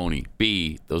 phony.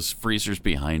 B, those freezers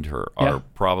behind her are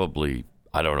probably,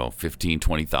 I don't know, $15,000,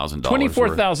 $20,000.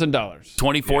 $24,000.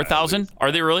 24,000?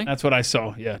 Are they really? That's what I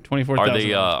saw. Yeah,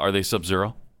 24,000. Are they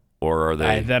Sub-Zero, or are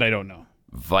they that I don't know.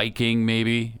 Viking?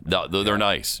 Maybe they're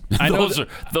nice. I know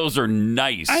those are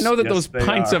nice. I know that those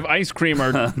pints of ice cream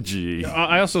are. Gee.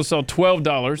 I also saw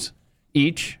 $12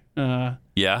 each.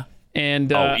 Yeah.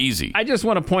 And easy. I just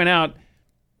want to point out,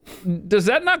 does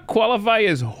that not qualify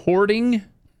as hoarding?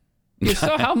 You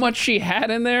saw how much she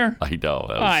had in there? I know.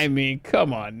 I mean,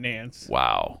 come on, Nance.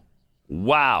 Wow.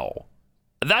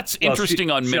 That's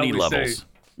interesting on many levels.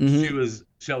 She was,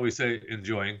 shall we say,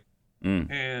 enjoying.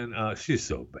 And she's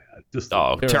so bad. Just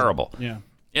terrible. Yeah.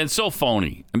 And so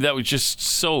phony. I mean, that was just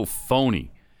so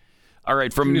phony. All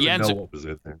right, from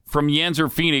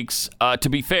Yanzer Phoenix, to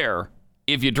be fair,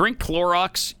 if you drink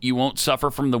Clorox, you won't suffer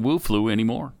from the Wu flu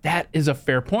anymore. That is a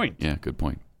fair point. Yeah, good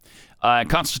point.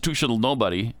 Constitutional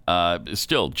nobody.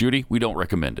 Still, Judy, we don't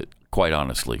recommend it, quite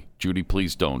honestly. Judy,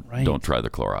 please don't try the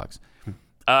Clorox.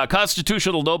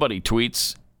 Constitutional nobody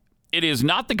tweets, it is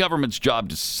not the government's job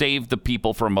to save the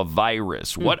people from a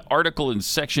virus. What article and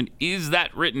section is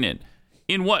that written in?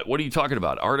 In what? What are you talking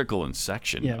about? Article and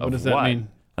section. Yeah, what does that mean?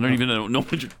 I don't even know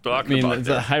what you're talking about. Is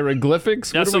that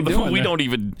hieroglyphics? That's what are we something doing we there? don't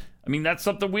even. I mean, that's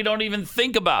something we don't even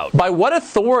think about. By what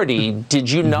authority did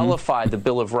you nullify the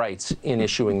Bill of Rights in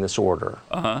issuing this order?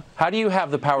 How do you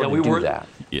have the power to do that?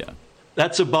 Yeah.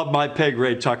 That's above my pay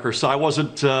grade, Tucker. So I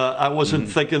wasn't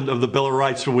thinking of the Bill of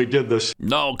Rights when we did this.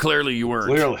 No, clearly you weren't.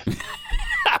 Clearly.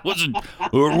 I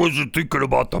wasn't thinking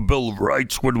about the Bill of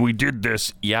Rights when we did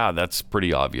this. Yeah, that's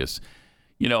pretty obvious.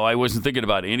 You know, I wasn't thinking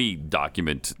about any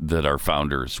document that our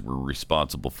founders were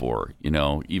responsible for. You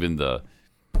know, even the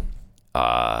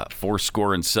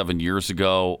 407 years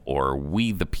ago, or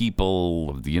We the People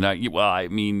of the United. Well, I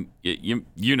mean,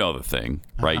 you know the thing,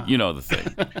 right? You know the thing.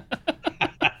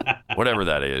 Whatever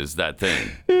that is, that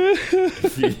thing.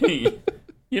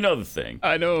 You know the thing.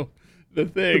 I know the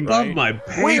thing. Above right? my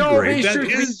pay grade. That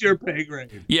is your pay grade.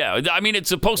 Yeah, I mean, it's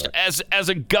supposed to, as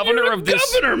a governor of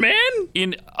this governor,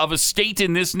 man, of a state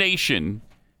in this nation,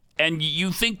 and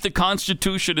you think the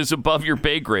Constitution is above your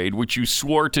pay grade, which you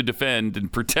swore to defend and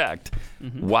protect.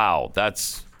 Wow, that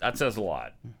says a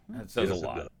lot. That says a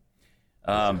lot.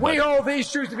 We hold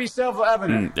these truths to be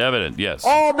self-evident. Evident, yes.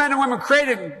 All men and women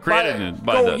created by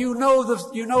the. You know the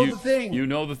thing. You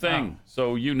know the thing.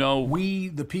 So you know. We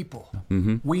the people.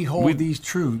 We hold these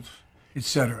truths,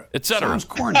 etc. Etc. Sounds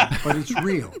corny, but it's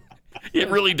real. It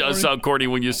really does sound corny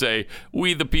when you say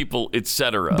 "we the people,"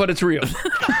 etc. But it's real.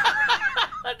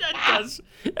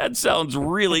 That sounds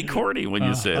really corny when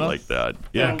you say it like that.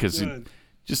 Yeah, because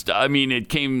it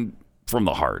came from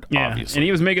the heart, obviously. And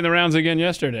he was making the rounds again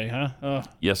yesterday, huh? Oh,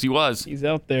 yes, he was. He's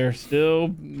out there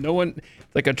still. No one,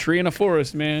 like a tree in a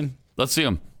forest, man. Let's see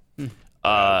him.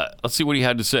 Let's see what he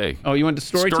had to say. Oh, you went to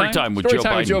story time with Joe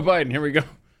Biden. With Joe Biden. Here we go.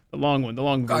 The long one. The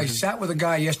long version. I sat with a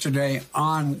guy yesterday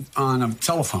on a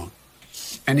telephone.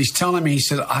 And he's telling me, he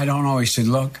said, I don't know. He said,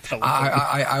 look,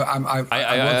 I work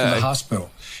at the hospital.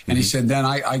 And he said, then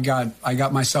I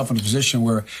got myself in a position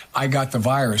where I got the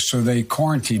virus. So they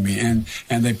quarantined me and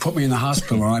they put me in the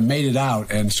hospital and I made it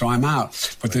out. And so I'm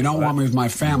out. But they don't want me with my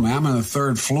family. I'm on the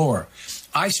 3rd floor.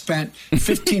 I spent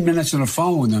 15 minutes on the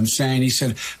phone with them saying, he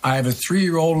said, I have a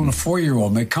 3-year-old and a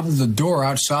 4-year-old. And they come to the door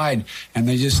outside and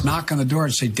they just knock on the door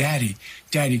and say, Daddy,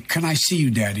 can I see you,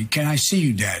 Daddy? Can I see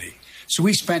you, Daddy? So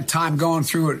we spent time going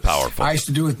through it. Powerful. I used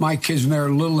to do it with my kids when they were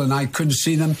little and I couldn't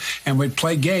see them. And we'd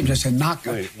play games. I said,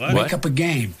 make up a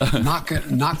game. knock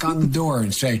on the door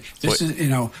and say,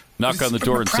 knock on the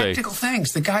door and say. Practical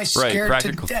things. The guy's scared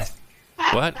to death.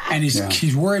 What? And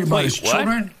he's worried about his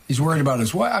children. He's worried about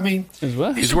his what? I mean, his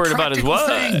what? He's worried about his what?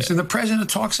 Things. And the president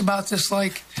talks about this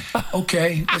like,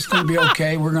 okay, it's going to be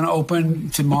okay. We're going to open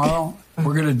tomorrow.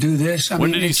 We're going to do this.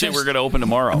 When did he say we're going to open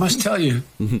tomorrow? I must tell you,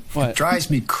 it drives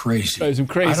me crazy. Drives him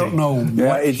crazy. I don't know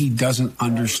what he doesn't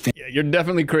understand. Yeah, you're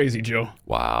definitely crazy, Joe.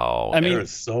 Wow. I mean, there's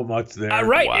so much there.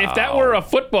 Right. Wow. If that were a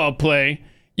football play,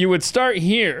 you would start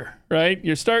here, right?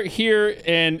 You start here,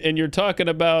 and you're talking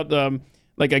about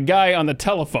like a guy on the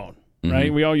telephone,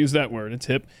 right? We all use that word. It's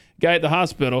hip. Guy at the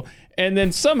hospital. And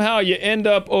then somehow you end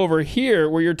up over here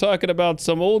where you're talking about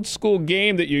some old school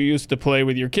game that you used to play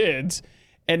with your kids.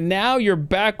 And now you're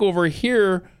back over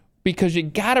here because you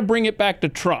got to bring it back to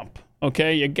Trump.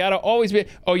 Okay, you got to always be.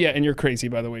 Oh yeah, and you're crazy,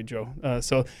 by the way, Joe.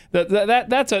 So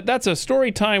that's a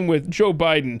story time with Joe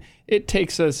Biden. It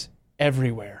takes us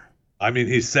everywhere. I mean,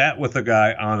 he sat with a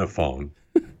guy on a phone,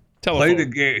 played a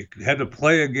game, had to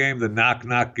play a game, the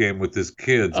knock game with his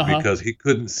kids because he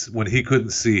couldn't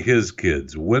see his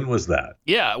kids. When was that?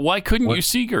 Yeah, why couldn't you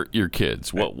see your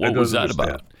kids? What was that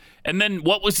about? And then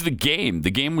what was the game?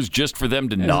 The game was just for them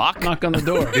to knock on the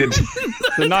door.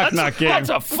 The knock game. That's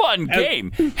a fun game.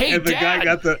 Hey,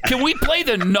 Dad, can we play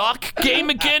the knock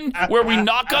game again where we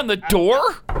knock on the door?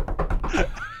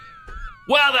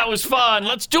 Wow, that was fun.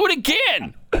 Let's do it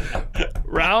again.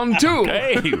 Round 2.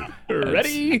 Okay.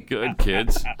 Ready? Good,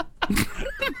 kids.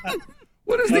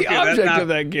 What is the object of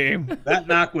that game? That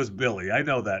knock was Billy. I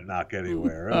know that knock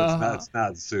anywhere. It's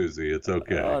not Susie. It's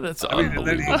okay. Oh, that's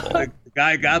unbelievable. The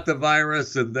guy got the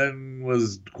virus and then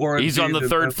was quarantined. He's on the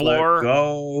 3rd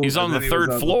floor. He's on the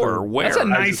 3rd floor. Where? That's a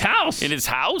nice house. In his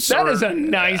house? That is a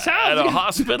nice house. At a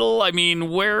hospital? I mean,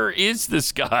 where is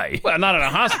this guy? Well, not at a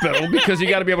hospital because you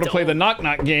got to be able to play the knock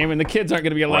game, and the kids aren't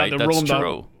going to be allowed to roam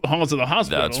the halls of the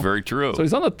hospital. That's very true. So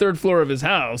he's on the 3rd floor of his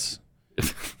house.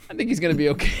 I think he's going to be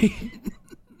okay.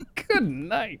 Good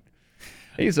night.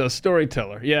 He's a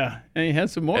storyteller. Yeah. And he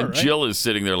has some more, and Jill is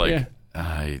sitting there like,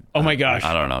 oh my gosh.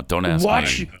 I don't know. Don't ask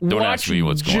me. Don't ask me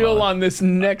what's going on. Jill on this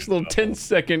next little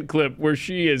 10-second clip where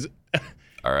she is,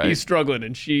 all right. He's struggling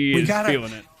and she is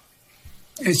feeling it.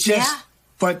 It's just,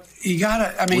 but you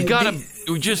gotta, I mean.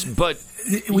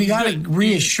 We gotta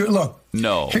reassure, look.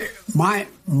 No. My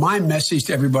message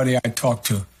to everybody I talk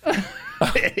to.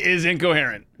 is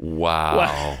incoherent.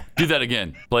 Wow. Do that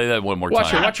again. Play that one more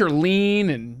time. Watch her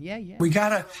lean and we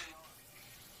gotta.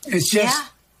 It's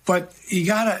just, but you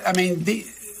gotta. I mean,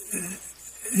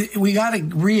 we gotta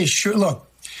reassure. Look,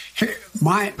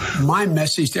 my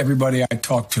message to everybody I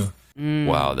talk to.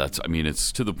 Wow,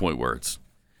 it's to the point where it's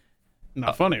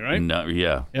not funny, right? No,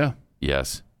 yeah.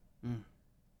 Yes.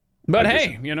 But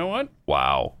hey, you know what?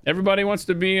 Wow. Everybody wants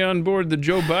to be on board the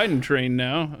Joe Biden train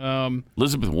now.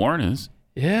 Elizabeth Warren is.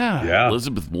 Yeah.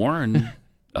 Elizabeth Warren,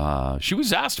 she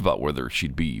was asked about whether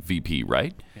she'd be VP,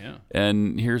 right? Yeah.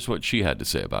 And here's what she had to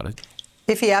say about it.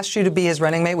 If he asked you to be his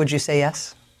running mate, would you say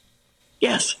yes?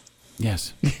 Yes.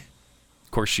 Yes.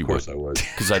 Of course she would. Of course I would.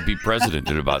 Because I'd be president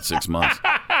in about 6 months.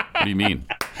 What do you mean?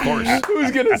 Of course.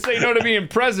 Who's going to say no to being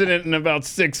president in about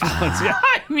 6 months? Yeah.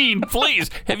 I mean, please,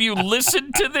 have you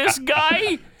listened to this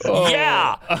guy?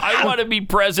 Yeah, I want to be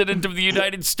president of the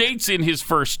United States in his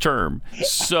first term.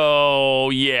 So,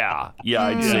 yeah,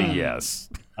 I'd say yes.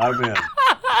 I'm in.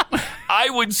 I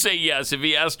would say yes if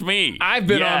he asked me. I've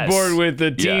been on board with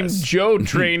the Team Joe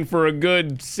train for a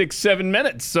good 6-7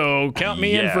 minutes, so count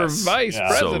me in for vice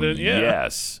president. So,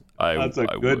 yes. That's a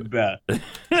good bet.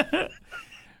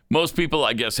 Most people,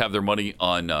 I guess, have their money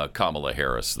on Kamala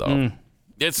Harris, though.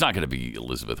 It's not going to be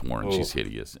Elizabeth Warren. She's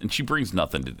hideous. And she brings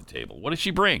nothing to the table. What does she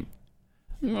bring?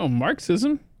 Oh,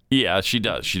 Marxism. Yeah, she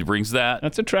does. She brings that.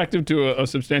 That's attractive to a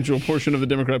substantial portion of the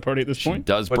Democrat Party at this point.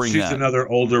 Does but bring she's that. another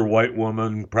older white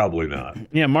woman. Probably not.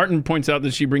 Yeah, Martin points out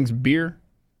that she brings beer.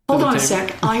 Hold on a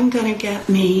sec. I'm going to get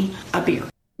me a beer.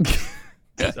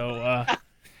 So,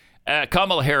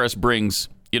 Kamala Harris brings,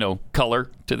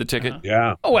 color to the ticket.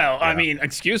 Yeah. Oh, well, I mean,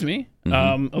 excuse me.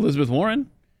 Elizabeth Warren,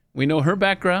 we know her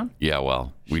background. Yeah,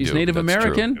 well, she's do. Native That's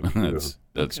American. True.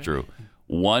 That's true.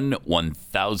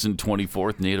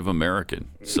 1,024th Native American.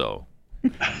 So,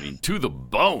 I mean, to the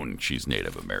bone, she's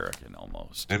Native American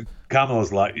almost. And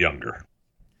Kamala's a lot younger.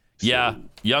 Yeah,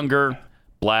 younger,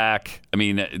 black. I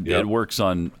mean, it works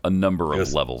on a number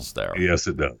of levels there. Yes,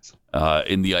 it does.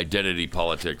 In the identity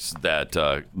politics that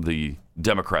the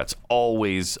Democrats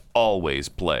always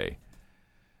play.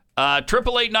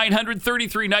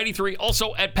 888-900-3393.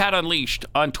 Also at Pat Unleashed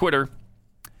on Twitter.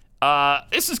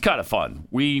 This is kind of fun.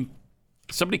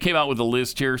 Somebody came out with a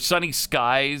list here. Sunny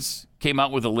Skies came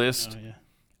out with a list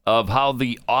of how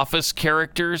the Office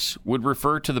characters would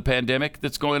refer to the pandemic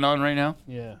that's going on right now.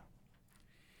 Yeah.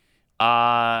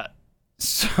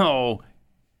 So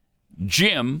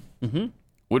Jim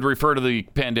would refer to the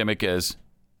pandemic as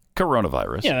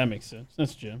coronavirus. Yeah, that makes sense.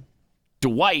 That's Jim.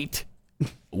 Dwight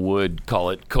would call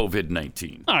it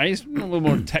COVID-19. All right, he's a little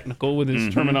more technical with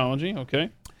his terminology. Okay.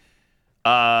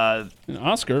 And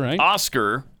Oscar, right?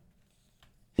 Oscar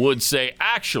would say,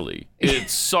 actually,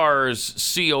 it's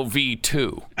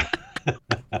SARS-CoV-2.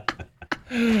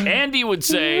 Andy would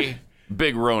say,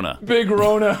 Big Rona. Big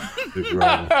Rona. Big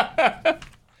Rona.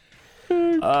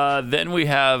 Then we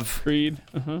have Creed.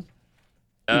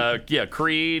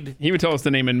 Creed. He would tell us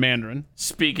the name in Mandarin.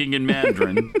 Speaking in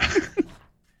Mandarin.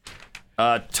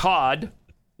 Todd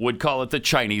would call it the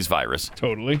Chinese virus.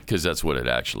 Totally. Because that's what it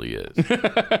actually is.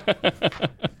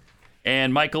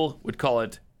 And Michael would call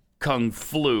it Kung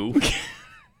Flu.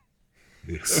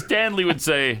 Stanley would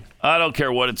say, I don't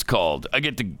care what it's called. I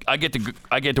get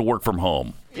to work from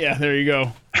home. Yeah, there you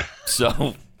go.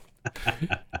 So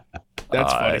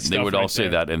that's funny stuff. They would right all say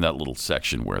there. that in that little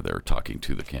section where they're talking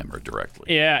to the camera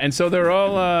directly. Yeah, and so they're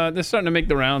all they're starting to make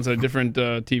the rounds on different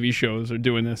TV shows are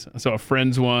doing this. So a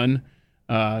Friends one.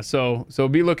 So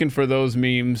be looking for those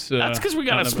memes. That's because we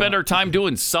got to spend our time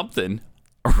doing something,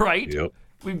 right? Yep.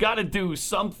 We've got to do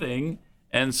something,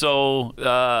 and so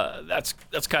that's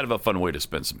kind of a fun way to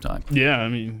spend some time. Yeah, I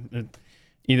mean,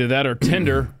 either that or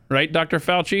Tinder, right, Dr.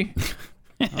 Fauci?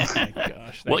 Oh my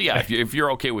gosh. Well, yeah, if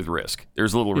you're okay with risk,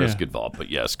 there's a little risk involved,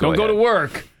 but yes, go Don't ahead. go to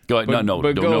work. Go ahead. But No.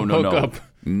 hook up.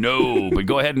 No, but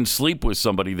go ahead and sleep with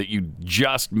somebody that you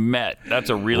just met. That's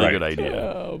a really good idea.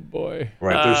 Oh boy.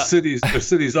 Right. There's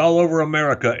cities all over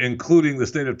America, including the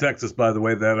state of Texas, by the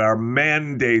way, that are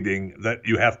mandating that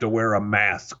you have to wear a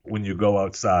mask when you go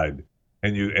outside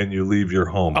and you leave your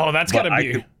home. Oh, that's gotta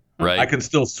be right. I can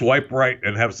still swipe right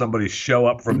and have somebody show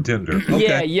up from Tinder.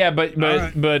 Okay. Yeah, but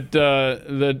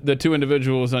the two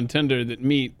individuals on Tinder that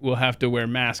meet will have to wear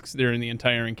masks during the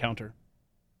entire encounter.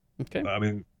 Okay. I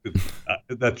mean,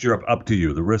 that's up to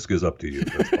you. The risk is up to you.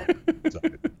 That's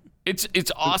fine.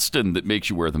 It's Austin that makes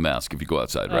you wear the mask if you go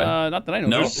outside, right? Not that I know.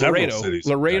 No, there's several cities.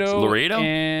 Laredo,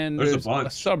 and there's a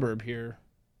suburb here.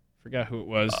 Forgot who it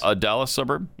was. A Dallas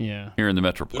suburb. Yeah. Here in the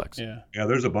Metroplex. Yeah.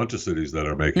 There's a bunch of cities that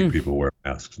are making people wear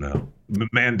masks now,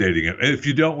 mandating it. If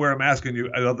you don't wear a mask,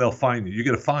 they'll fine you. You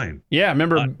get a fine. Yeah.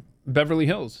 Remember Beverly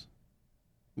Hills?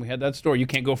 We had that story. You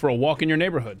can't go for a walk in your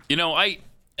neighborhood. You know,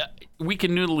 we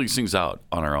can noodle these things out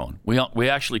on our own. We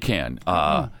actually can.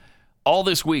 All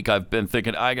this week, I've been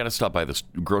thinking I got to stop by this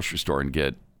grocery store and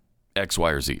get X, Y,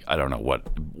 or Z. I don't know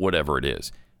whatever it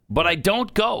is, but I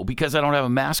don't go because I don't have a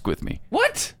mask with me.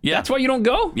 What? Yeah, that's why you don't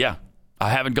go? Yeah, I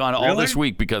haven't gone all this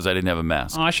week because I didn't have a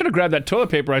mask. Oh, I should have grabbed that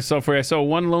toilet paper I saw for you. I saw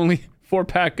one lonely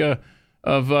 4-pack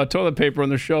of toilet paper on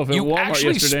the shelf at Walmart You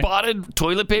actually yesterday. spotted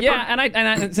toilet paper? Yeah, and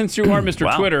I since you are Mr.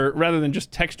 Wow. Twitter, rather than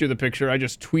just text you the picture, I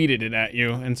just tweeted it at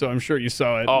you, and so I'm sure you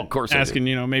saw it. Oh, of course I did.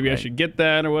 Asking, maybe I should get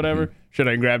that or whatever. Should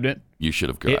I have grabbed it? You should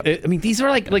have grabbed it. I mean, these are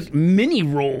like mini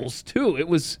rolls too. It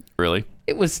was Really?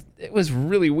 It was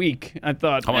really weak. I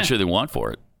thought. How much do they want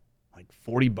for it? Like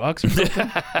 $40 or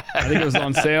something. I think it was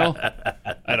on sale.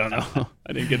 I don't know.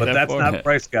 I didn't get But that that's far. not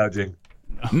price gouging.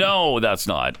 No, that's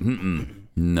not.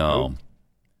 No.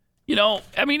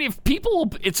 I mean, if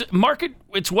people, it's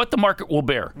what the market will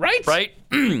bear. Right. Right?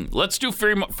 Let's do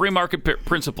free market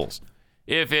principles.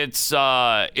 If it's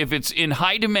in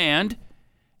high demand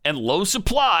and low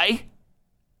supply,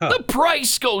 the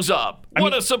price goes up.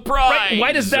 What a surprise!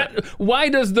 Right? Why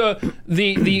does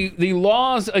the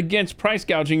laws against price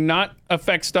gouging not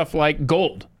affect stuff like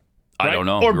gold? Right? I don't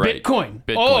know. Or right. Bitcoin.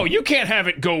 Oh, you can't have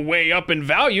it go way up in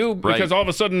value because all of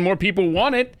a sudden more people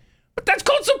want it. But that's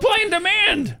called supply and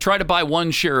demand. Try to buy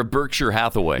one share of Berkshire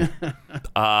Hathaway.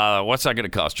 What's that going to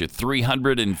cost you?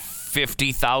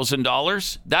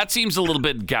 $350,000? That seems a little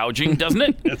bit gouging, doesn't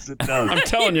it? Yes, it does. I'm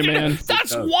telling you, man.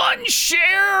 That's one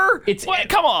share.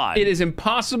 Come on. It is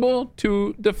impossible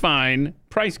to define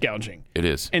price gouging. It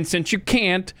is. And since you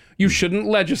can't, you shouldn't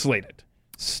legislate it.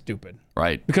 Stupid.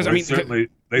 Right. Because they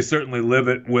certainly live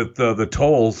it with the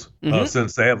tolls.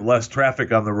 Since they have less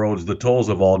traffic on the roads, the tolls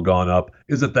have all gone up.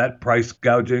 Isn't that price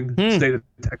gouging? State of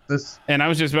Texas. And I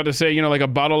was just about to say, like a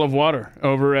bottle of water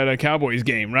over at a Cowboys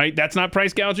game, right? That's not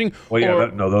price gouging. Well,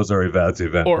 yeah, those are event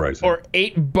pricing. Or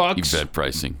 $8. Event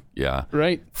pricing, yeah.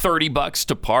 Right. $30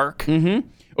 to park.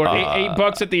 Or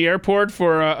 $8 at the airport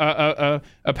for a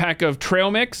pack of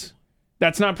trail mix.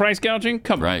 That's not price gouging.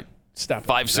 Come on. Right. Stop.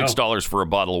 $5-6 for a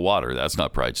bottle of water. That's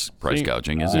not price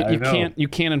gouging, is it? You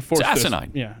can't enforce it's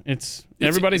asinine. This. Yeah,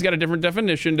 everybody's got a different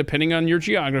definition depending on your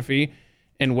geography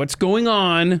and what's going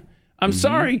on. I'm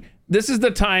sorry. This is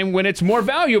the time when it's more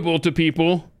valuable to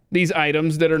people, these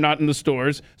items that are not in the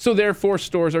stores. So therefore,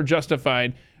 stores are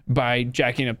justified by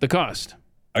jacking up the cost.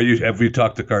 Have you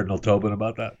talked to Cardinal Tobin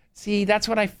about that? See, that's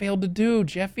what I failed to do,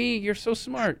 Jeffy. You're so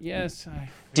smart. Yes.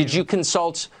 Did you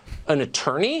consult an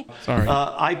attorney? Sorry.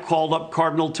 I called up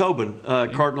Cardinal Tobin,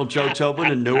 Cardinal Joe Tobin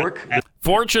in Newark.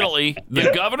 Fortunately,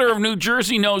 the governor of New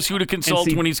Jersey knows who to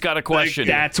consult when he's got a question.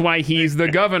 That's why he's the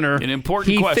governor. An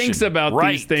important question. He thinks about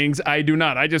these things. I do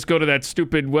not. I just go to that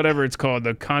stupid, whatever it's called,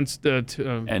 the constant.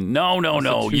 And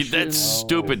no. That's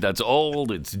stupid. That's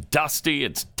old. It's dusty.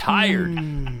 It's tired.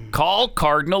 Call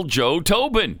Cardinal Joe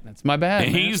Tobin. That's my bad.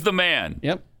 And he's the man.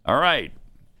 Yep. All right.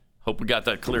 Hope we got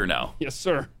that clear now. Yes,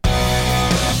 sir.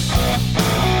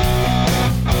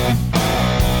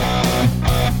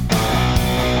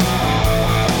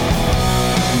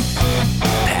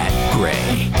 Pat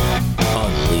Gray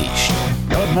Unleashed.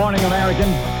 Good morning, American.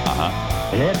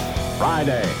 It's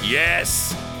Friday.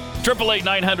 Yes.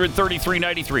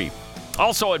 888-900-3393.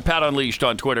 Also at Pat Unleashed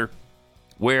on Twitter,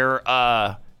 where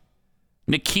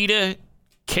Nikita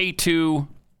K2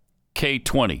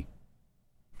 K20.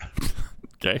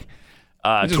 Okay.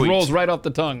 It just rolls right off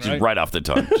the tongue, right? Just right off the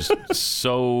tongue.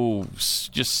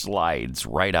 Just slides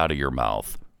right out of your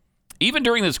mouth. Even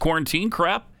during this quarantine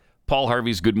crap, Paul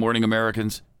Harvey's Good Morning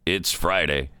Americans, It's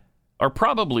Friday, are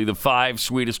probably the 5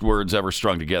 sweetest words ever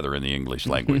strung together in the English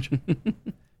language.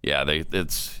 Yeah,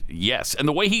 it's yes. And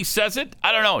the way he says it,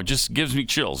 I don't know, it just gives me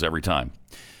chills every time.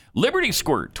 Liberty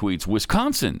Squirt tweets,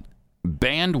 Wisconsin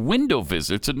banned window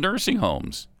visits at nursing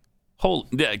homes.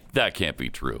 That can't be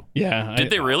true. Yeah.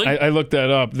 Did they really? I looked that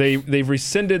up. They've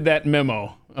rescinded that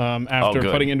memo after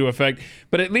putting into effect.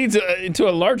 But it leads into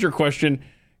a larger question.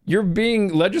 You're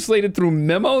being legislated through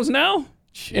memos now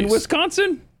in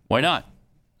Wisconsin? Why not?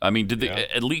 I mean, did they?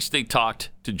 At least they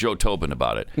talked to Joe Tobin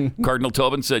about it. Cardinal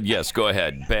Tobin said, yes, go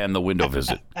ahead, ban the window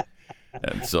visit.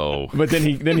 And so, but then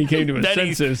he came to his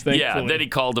senses. Thankfully. Yeah, then he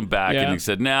called him back and he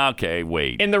said, "Nah, okay,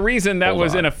 wait." And the reason that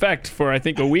was in effect for I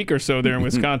think a week or so there in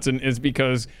Wisconsin is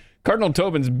because Cardinal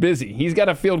Tobin's busy. He's got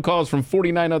to field calls from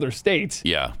 49 other states.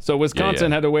 Yeah. So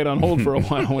Wisconsin had to wait on hold for a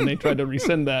while when they tried to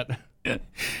rescind that.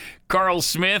 Carl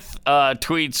Smith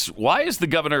tweets, why is the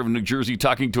governor of New Jersey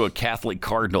talking to a Catholic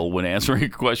cardinal when answering a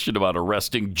question about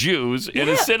arresting Jews in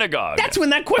a synagogue? That's when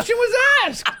that question was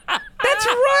asked. That's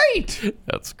right.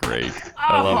 That's great.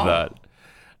 I love that.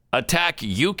 Attack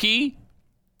Yuki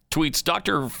tweets,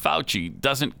 Dr. Fauci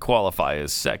doesn't qualify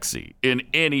as sexy in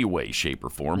any way, shape, or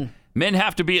form. Men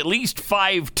have to be at least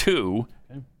 5'2",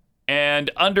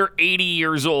 and under 80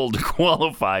 years old to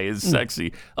qualify as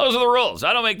sexy. Those are the rules.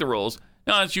 I don't make the rules.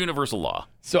 No, it's universal law.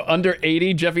 So under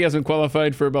 80, Jeffy hasn't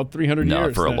qualified for about 300 years.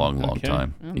 No, for a long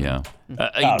time. Yeah.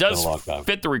 He does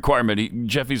fit the requirement.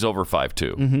 Jeffy's over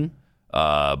 5'2".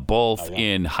 Both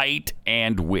in height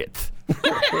and width.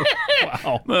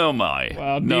 Wow. Oh, my.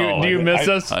 Wow. Do you miss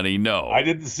us? Honey, no. I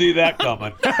didn't see that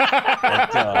coming.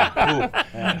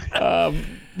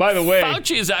 By the way,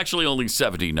 Fauci is actually only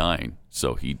 79,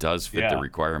 so he does fit the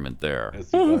requirement there.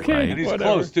 Yes, and he's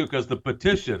close, too, because the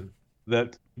petition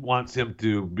that wants him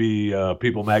to be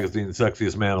People Magazine's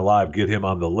Sexiest Man Alive, get him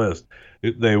on the list.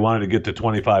 They wanted to get to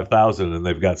 25,000, and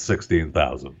they've got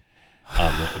 16,000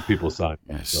 people signed.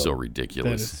 So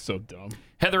ridiculous. That is so dumb.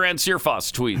 Heather Ann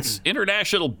Searfoss tweets,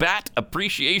 International Bat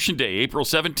Appreciation Day, April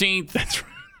 17th. That's right.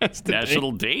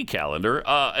 National Day calendar.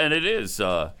 And it is.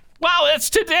 Wow, it's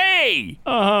today.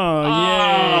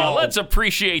 Yeah. Let's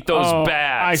appreciate those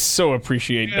bats. I so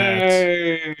appreciate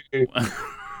bats.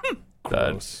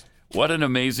 Gross. What an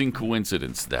amazing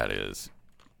coincidence that is.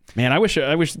 Man, I wish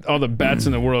all the bats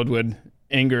in the world would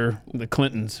anger the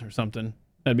Clintons or something.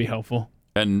 That'd be helpful.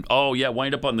 And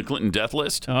wind up on the Clinton death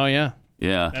list. Oh yeah.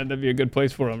 Yeah. That'd be a good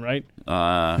place for them, right?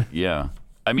 Yeah.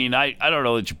 I mean, I don't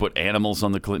know that you put animals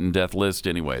on the Clinton death list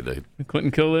anyway. The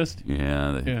Clinton kill list?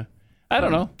 Yeah. Yeah. I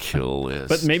don't know. Kill list.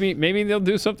 But maybe they'll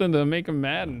do something to make them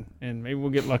mad, and maybe we'll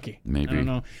get lucky. Maybe. I don't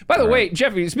know. By the way,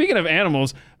 Jeffy, speaking of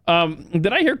animals,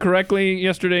 did I hear correctly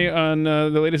yesterday on the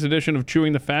latest edition of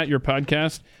Chewing the Fat, your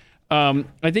podcast? I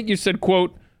think you said,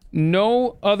 quote,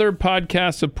 no other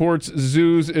podcast supports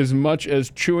zoos as much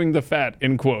as Chewing the Fat,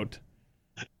 end quote.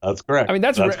 That's correct. I mean,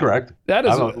 that's correct. That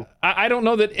is. I don't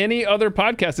know that any other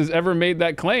podcast has ever made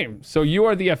that claim. So you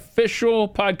are the official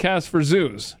podcast for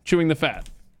zoos, Chewing the Fat.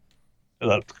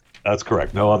 That's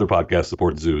correct. No other podcast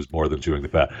supports zoos more than Chewing the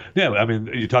Fat. Yeah, I mean,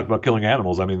 you talk about killing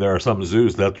animals. I mean, there are some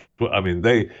zoos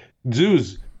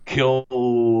zoos kill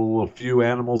a few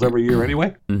animals every year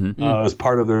anyway, as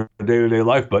part of their day-to-day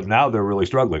life. But now they're really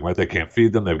struggling, right? They can't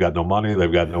feed them. They've got no money.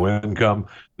 They've got no income.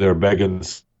 They're begging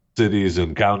cities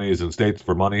and counties and states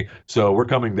for money. So we're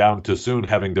coming down to soon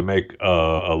having to make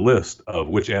a list of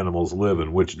which animals live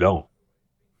and which don't.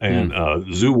 And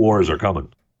zoo wars are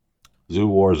coming. Zoo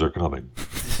wars are coming.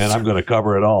 And I'm going to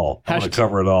cover it all. I'm going to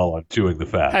cover it all on Chewing the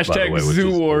Fat. Hashtag by the way,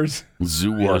 zoo wars.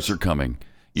 Zoo wars are coming.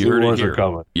 You Zoo heard wars it here. are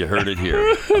coming. You heard it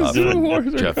here. Zoo wars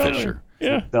are Jeff coming. Fisher.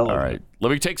 Yeah. All right. Let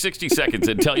me take 60 seconds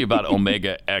and tell you about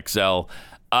Omega XL.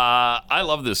 I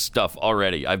love this stuff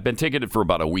already. I've been taking it for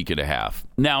about a week and a half.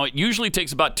 Now, it usually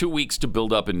takes about 2 weeks to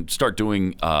build up and start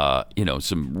doing,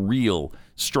 some real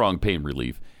strong pain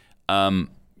relief.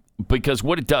 Because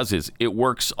what it does is it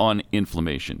works on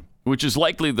inflammation, which is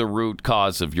likely the root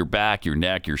cause of your back, your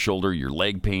neck, your shoulder, your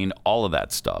leg pain, all of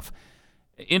that stuff.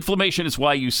 Inflammation is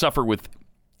why you suffer with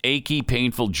achy,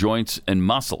 painful joints and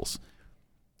muscles.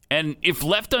 And if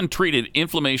left untreated,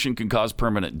 inflammation can cause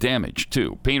permanent damage,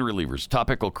 too. Pain relievers,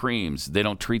 topical creams, they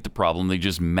don't treat the problem, they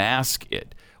just mask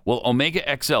it. Well, Omega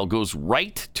XL goes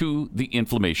right to the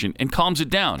inflammation and calms it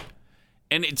down.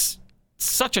 And it's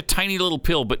such a tiny little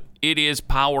pill, but it is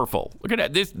powerful. Look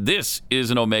at that. This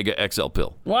is an Omega XL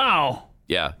pill. Wow.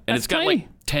 Yeah, and it's got like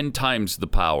 10 times the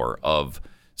power of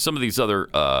some of these other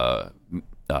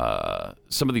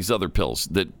pills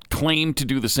that claim to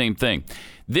do the same thing.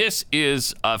 This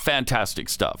is fantastic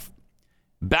stuff.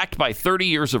 Backed by 30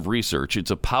 years of research,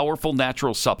 it's a powerful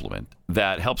natural supplement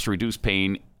that helps reduce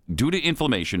pain due to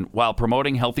inflammation while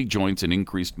promoting healthy joints and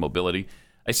increased mobility.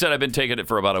 I said I've been taking it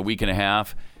for about a week and a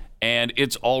half, and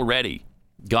it's already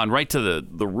gone right to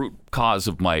the root cause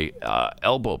of my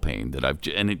elbow pain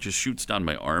and it just shoots down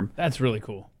my arm. That's really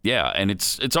cool. Yeah, and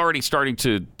it's already starting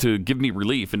to give me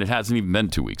relief, and it hasn't even been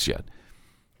 2 weeks yet.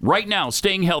 Right now,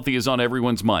 staying healthy is on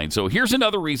everyone's mind. So here's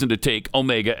another reason to take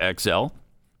Omega XL.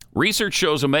 Research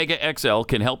shows Omega XL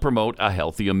can help promote a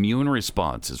healthy immune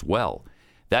response as well.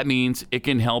 That means it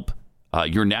can help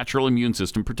your natural immune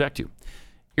system protect you.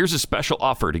 Here's a special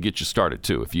offer to get you started,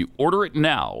 too. If you order it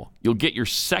now, you'll get your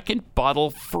second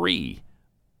bottle free.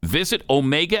 Visit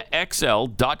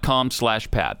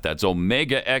OmegaXL.com/Pat. That's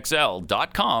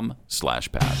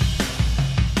OmegaXL.com/Pat.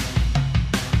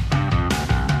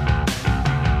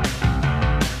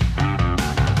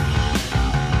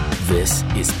 This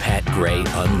is Pat Gray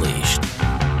Unleashed.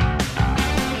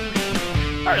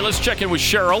 All right, let's check in with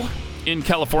Cheryl in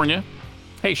California.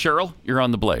 Hey, Cheryl, you're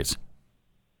on the Blaze.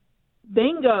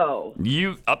 Bingo.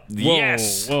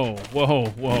 Yes. Whoa.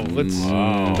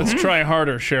 Let's try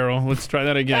harder, Cheryl. Let's try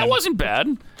that again. That wasn't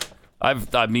bad.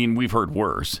 We've heard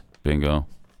worse. Bingo.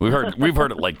 We've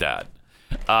heard it like that.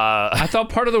 I thought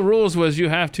part of the rules was you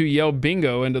have to yell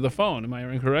bingo into the phone. Am I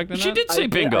incorrect in that? She did say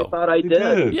bingo. I thought I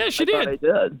did. Yeah, she did. I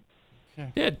did.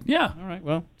 Did. Yeah. All right.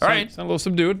 Well, all right. Sound a little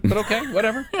subdued, but okay,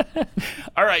 whatever.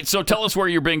 All right. So tell us where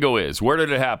your bingo is. Where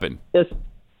did it happen? It's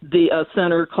the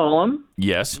center column.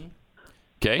 Yes.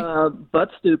 Okay.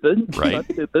 But stupid. Right. But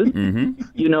stupid. Mm-hmm.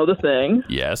 You know the thing.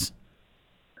 Yes.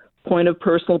 Point of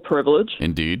personal privilege.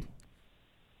 Indeed.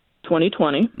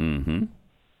 2020. Mm-hmm.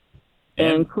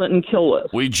 And Clinton kill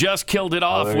list. We just killed it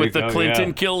off with the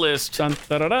Clinton kill list. Dun,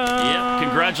 da, da, da. Yeah.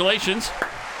 Congratulations.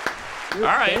 All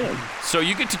right. So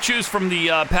you get to choose from the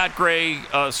Pat Gray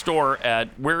store at,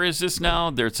 where is this now?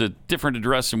 There's a different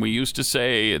address than we used to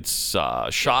say. It's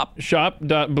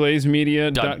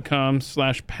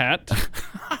shop.blazemedia.com/Pat.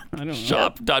 I don't know.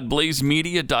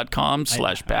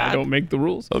 Shop.blazemedia.com/Pat. I don't make the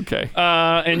rules. Okay.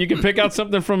 And you can pick out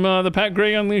something from the Pat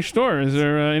Gray Unleashed store. Is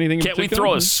there anything in Can't we particular?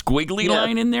 throw a squiggly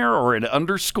line in there or an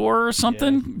underscore or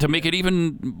something to make it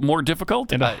even more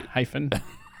difficult? And a hyphen.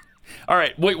 All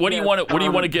right. Wait, what do you want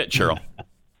to get, Cheryl?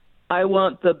 I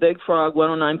want the Big Frog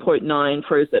 109.9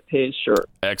 Phrase That Pays shirt.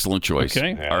 Excellent choice.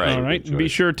 Okay. All right. All right. Be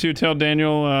sure to tell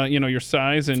Daniel, your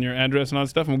size and your address and all that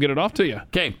stuff, and we'll get it off to you.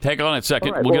 Okay. Hang on a second.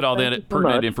 All right, we'll get all thank that you so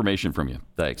pertinent much. information from you.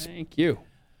 Thanks. Thank you.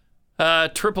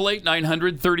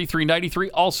 888-900-3393.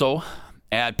 Also,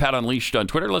 at Pat Unleashed on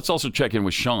Twitter. Let's also check in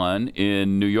with Sean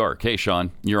in New York. Hey,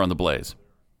 Sean, you're on the Blaze.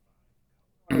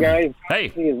 Hey, guys. Hey.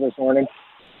 See you this morning.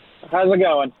 How's it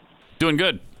going? Doing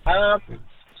good.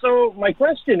 So my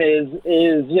question is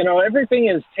everything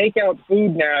is takeout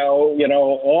food now,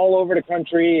 all over the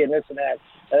country and this and that.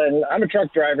 And I'm a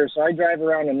truck driver, so I drive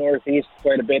around the Northeast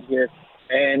quite a bit here.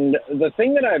 And the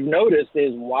thing that I've noticed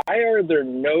is, why are there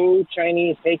no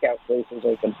Chinese takeout places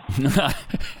open?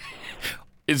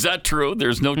 Is that true?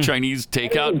 There's no Chinese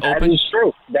takeout That open? is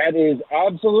true. That is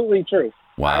absolutely true.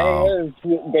 Wow. I have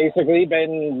basically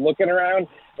been looking around.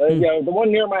 The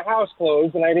one near my house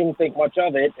closed, and I didn't think much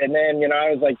of it. And then, I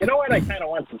was like, you know what? I kind of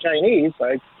want some Chinese. So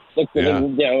I looked at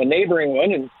a neighboring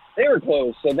one, and they were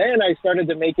closed. So then I started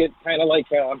to make it kind of like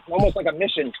almost like a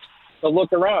mission to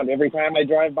look around every time I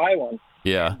drive by one.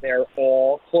 Yeah. They're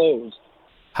all closed.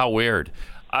 How weird.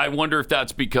 I wonder if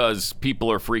that's because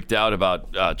people are freaked out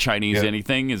about Chinese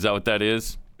anything. Is that what that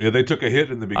is? Yeah, they took a hit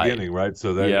in the beginning, right?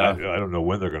 So I don't know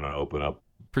when they're going to open up.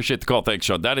 Appreciate the call. Thanks,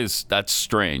 Sean. That's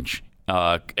strange.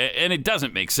 And it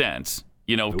doesn't make sense,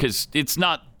 because it's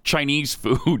not Chinese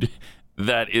food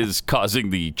that is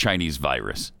causing the Chinese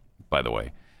virus, by the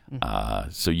way.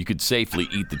 So you could safely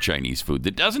eat the Chinese food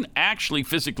that doesn't actually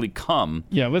physically come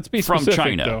let's be from specific,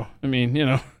 China. though. I mean,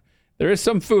 there is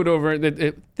some food over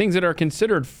things that are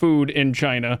considered food in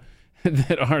China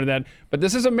that are that. But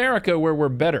this is America, where we're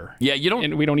better. Yeah,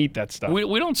 and we don't eat that stuff.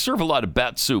 We don't serve a lot of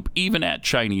bat soup, even at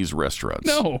Chinese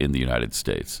restaurants in the United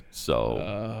States.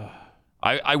 So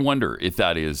I wonder if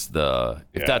that's the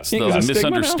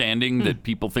misunderstanding that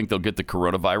people think they'll get the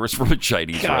coronavirus from a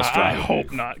Chinese restaurant. I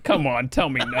hope not. Come on, tell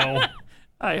me no.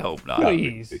 I hope not.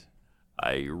 Please.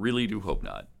 I really do hope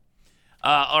not.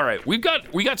 All right, we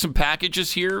got some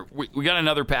packages here. We got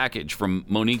another package from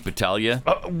Monique Battaglia.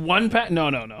 One pack?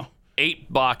 No.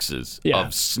 8 boxes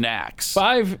of snacks.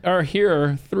 5 are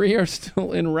here. 3 are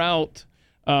still en route.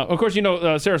 Of course,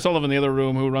 Sarah Sullivan, in the other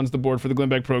room, who runs the board for the Glenn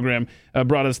Beck program,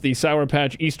 brought us the Sour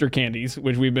Patch Easter candies,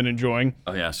 which we've been enjoying.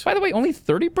 Oh, yes. By the way, only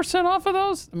 30% off of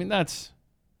those? I mean,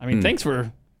 thanks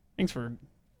for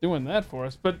doing that for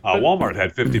us. But Walmart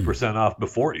had 50% off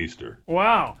before Easter.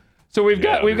 Wow. So we've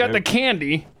got the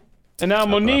candy, and now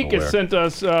Monique has sent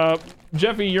us.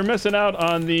 Jeffy, you're missing out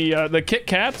on the Kit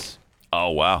Kats.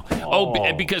 Oh wow!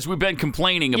 Because we've been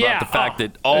complaining about the fact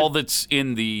that all that's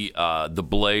in the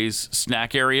Blaze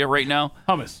snack area right now,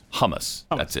 hummus.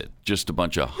 That's it. Just a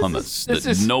bunch of hummus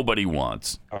that nobody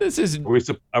wants. Are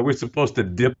we supposed to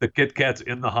dip the Kit Kats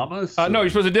in the hummus? No, you're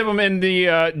supposed to dip them in the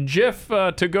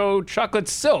Jif to-go chocolate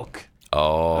silk.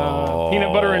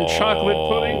 Peanut butter and chocolate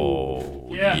pudding.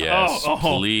 Yeah. Yes,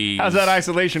 please. How's that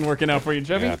isolation working out for you,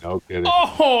 Jeffy? Yeah, no kidding.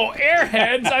 Oh,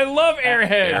 Airheads. I love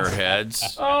Airheads.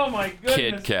 Airheads. Oh, my goodness.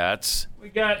 Kit Kats. We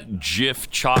got Jif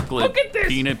chocolate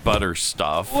peanut butter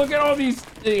stuff. Look at all these.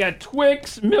 You got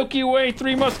Twix, Milky Way,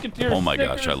 Three Musketeers. Oh, my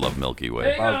stickers. gosh. I love Milky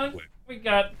Way. Hang on. We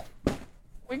got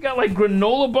like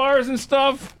granola bars and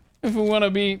stuff. If we want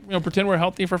to be, pretend we're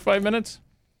healthy for 5 minutes.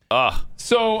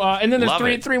 So, and then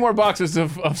there's three more boxes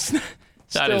of snacks.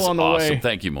 That is on the awesome. way.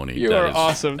 Thank you, Monique. You are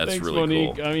awesome. That's Thanks, really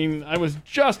Monique. cool. I mean, I was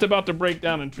just about to break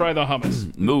down and try the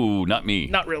hummus. No, not me.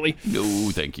 Not really. No,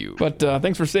 thank you. But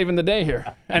thanks for saving the day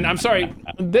here. And I'm sorry,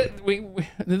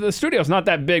 the studio's not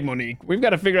that big, Monique. We've got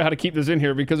to figure out how to keep this in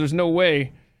here because there's no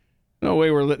way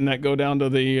we're letting that go down to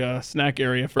the snack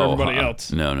area for everybody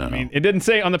else. No. I mean, it didn't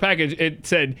say on the package. It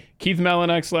said Keith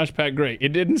Malinak / Pat Gray. It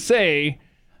didn't say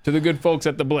to the good folks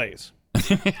at the Blaze.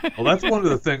 Well, that's one of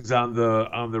the things on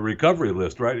the recovery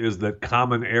list, right? Is that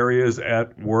common areas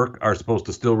at work are supposed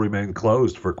to still remain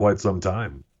closed for quite some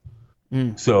time.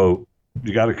 So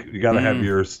you gotta have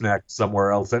your snack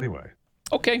somewhere else anyway.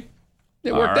 Okay,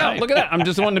 it worked out. Look at that. I'm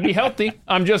just wanting to be healthy.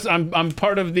 I'm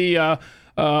part of the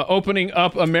opening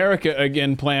up America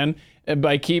again plan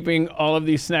by keeping all of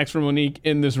these snacks from Monique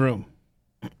in this room.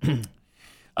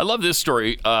 I love this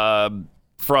story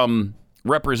from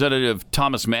Representative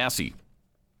Thomas Massey.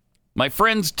 My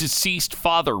friend's deceased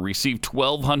father received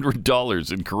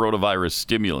 $1,200 in coronavirus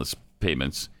stimulus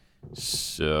payments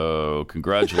So,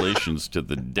 congratulations to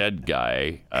the dead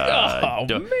guy.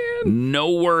 Man.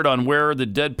 No word on where the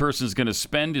dead person is going to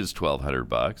spend his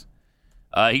 $1,200.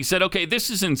 He said, okay, this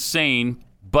is insane,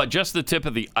 but just the tip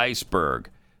of the iceberg.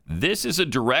 This is a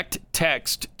direct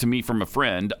text to me from a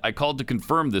friend. I called to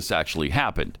confirm this actually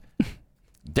happened.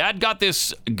 Dad got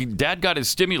his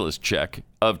stimulus check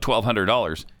of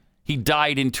 $1,200. He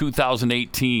died in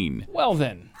 2018. Well,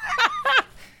 then.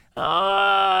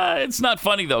 It's not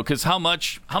funny, though, because how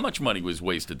much money was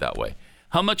wasted that way?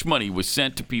 How much money was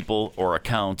sent to people or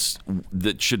accounts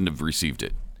that shouldn't have received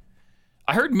it?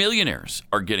 I heard millionaires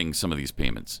are getting some of these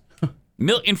payments.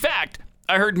 In fact,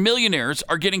 I heard millionaires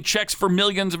are getting checks for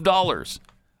millions of dollars.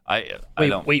 I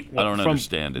don't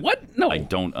understand it. What? No. I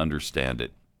don't understand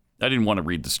it. I didn't want to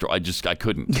read the story. I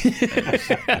couldn't.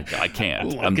 I can't.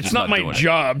 Look, it's not my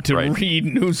job to read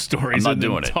news stories and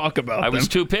then talk about them. I was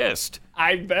too pissed.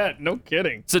 I bet. No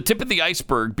kidding. It's the tip of the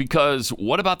iceberg because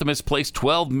what about the misplaced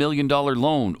 $12 million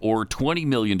loan or $20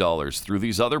 million through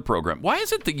these other programs? Why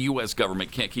is it the U.S.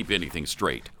 government can't keep anything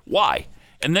straight? Why?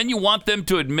 And then you want them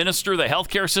to administer the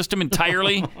healthcare system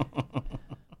entirely?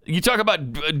 You talk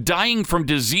about dying from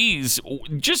disease.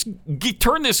 Just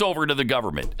turn this over to the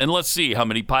government, and let's see how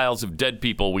many piles of dead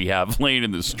people we have laying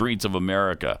in the streets of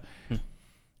America.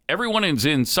 Everyone is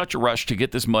in such a rush to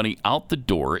get this money out the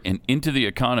door and into the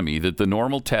economy that the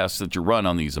normal tests that you run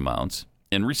on these amounts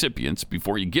and recipients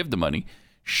before you give the money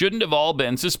shouldn't have all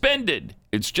been suspended.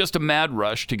 It's just a mad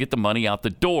rush to get the money out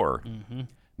the door.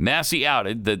 Massey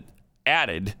added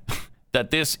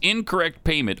that this incorrect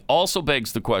payment also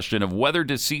begs the question of whether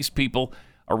deceased people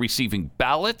are receiving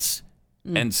ballots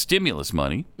and stimulus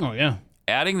money. Oh, yeah.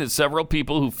 Adding that several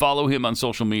people who follow him on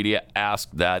social media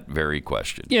asked that very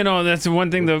question. You know, that's the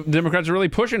one thing the Democrats are really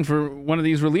pushing for one of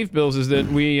these relief bills is that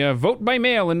we vote by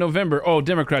mail in November. Oh,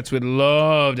 Democrats would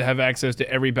love to have access to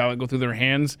every ballot go through their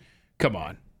hands. Come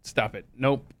on. Stop it.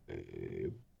 Nope.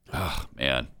 Oh,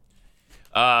 man.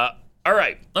 All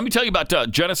right. Let me tell you about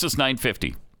Genesis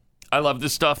 950. I love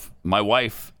this stuff. My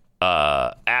wife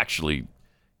actually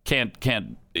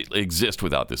can't exist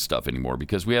without this stuff anymore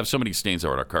because we have so many stains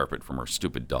on our carpet from our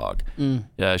stupid dog.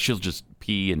 She'll just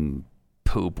pee and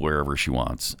poop wherever she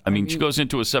wants. I mean, she goes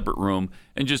into a separate room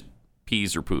and just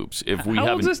pees or poops. How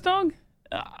old is this dog?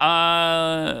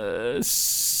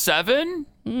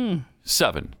 7?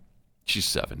 7. She's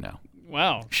 7 now.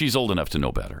 Wow. She's old enough to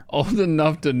know better. Old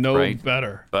enough to know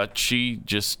better. But she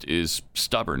just is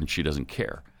stubborn. She doesn't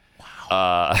care.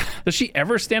 Does she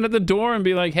ever stand at the door and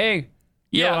be like, hey,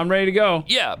 I'm ready to go?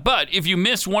 Yeah, but if you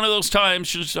miss one of those times,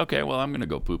 she's just, okay, well, I'm going to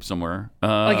go poop somewhere.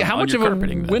 How much of a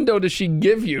window does she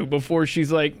give you before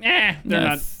she's like, they're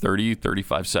not? 30,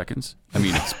 35 seconds. I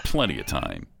mean, it's plenty of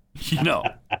time.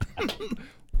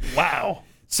 Wow.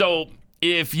 So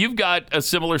if you've got a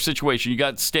similar situation, you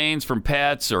got stains from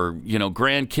pets or,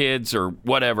 grandkids or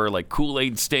whatever, like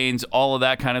Kool-Aid stains, all of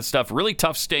that kind of stuff, really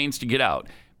tough stains to get out.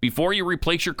 Before you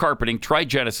replace your carpeting, try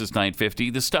Genesis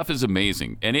 950. This stuff is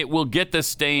amazing, and it will get the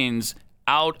stains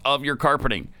out of your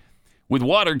carpeting. With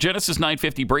water, Genesis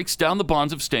 950 breaks down the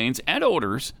bonds of stains and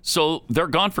odors, so they're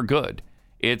gone for good.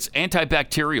 Its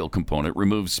antibacterial component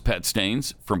removes pet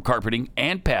stains from carpeting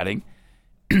and padding.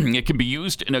 It can be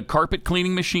used in a carpet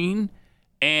cleaning machine,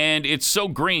 and it's so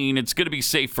green, it's going to be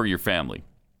safe for your family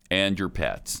and your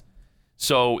pets.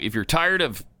 So if you're tired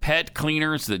of pet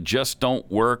cleaners that just don't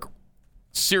work,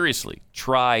 seriously,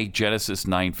 try Genesis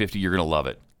 950. You're going to love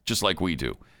it, just like we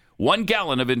do. 1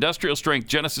 gallon of industrial strength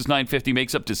Genesis 950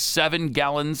 makes up to 7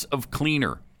 gallons of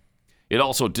cleaner. It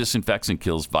also disinfects and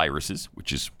kills viruses,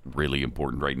 which is really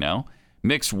important right now.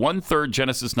 Mix 1/3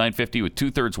 Genesis 950 with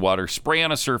 2/3 water. Spray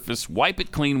on a surface. Wipe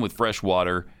it clean with fresh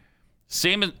water.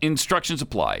 Same instructions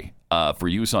apply for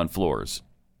use on floors.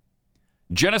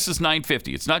 Genesis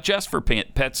 950. It's not just for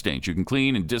pet stains. You can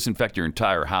clean and disinfect your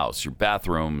entire house, your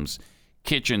bathrooms,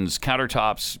 kitchens,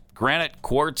 countertops, granite,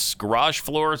 quartz, garage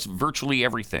floors, virtually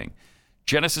everything.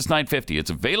 Genesis 950. It's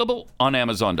available on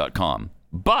Amazon.com.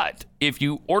 But if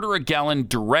you order a gallon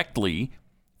directly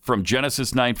from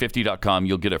Genesis950.com,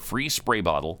 you'll get a free spray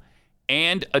bottle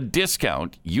and a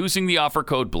discount using the offer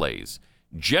code BLAZE.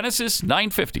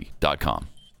 Genesis950.com.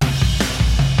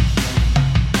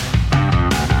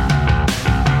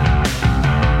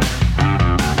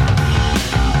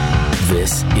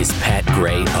 This is Pat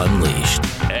Gray Unleashed.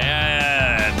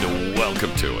 And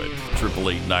welcome to it.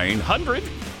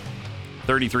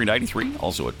 888-900-3393.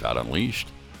 Also at Pat Unleashed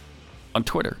on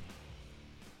Twitter.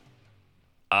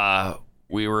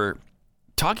 We were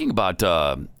talking about,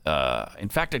 in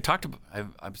fact, I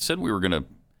said we were going to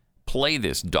play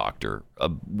this doctor,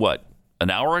 an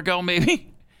hour ago maybe?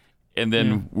 And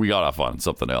then we got off on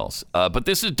something else. But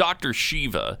this is Dr.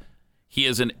 Shiva. He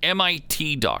is an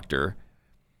MIT doctor.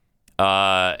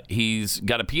 He's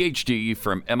got a PhD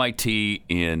from MIT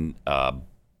in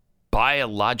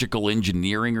biological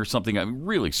engineering or something. A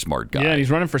really smart guy. Yeah, he's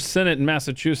running for Senate in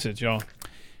Massachusetts, y'all.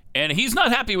 And he's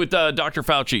not happy with Dr.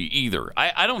 Fauci either.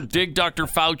 I don't dig Dr.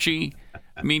 Fauci.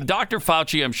 I mean, Dr.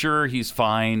 Fauci, I'm sure he's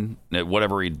fine at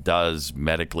whatever he does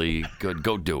medically. Good,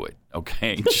 go do it.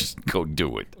 Okay, just go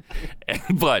do it.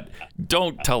 But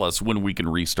don't tell us when we can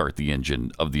restart the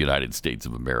engine of the United States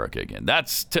of America again.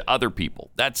 That's to other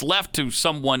people. That's left to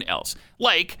someone else,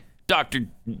 like Dr.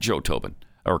 Joe Tobin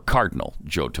or Cardinal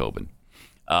Joe Tobin.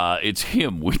 It's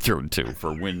him we turn to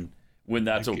for when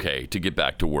that's okay to get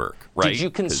back to work, right? Did you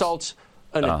consult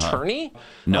an attorney?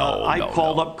 No, I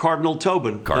called up Cardinal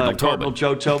Tobin. Cardinal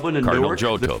Joe Tobin in Cardinal Newark.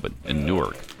 Joe Tobin in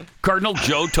Newark. Cardinal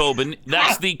Joe Tobin,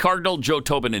 that's the Cardinal Joe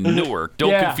Tobin in Newark.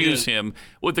 Don't confuse him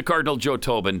with the Cardinal Joe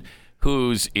Tobin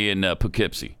who's in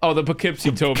Poughkeepsie. Oh, the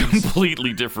Poughkeepsie Tobin.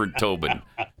 Completely different Tobin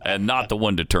and not the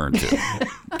one to turn to.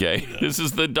 Okay? This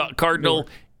is the Cardinal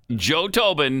Joe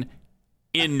Tobin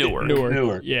in Newark.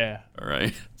 Newark. Yeah. All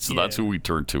right. So that's who we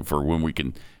turn to for when we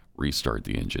can restart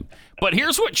the engine. But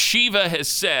here's what Shiva has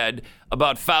said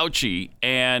about Fauci,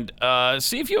 and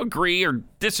see if you agree or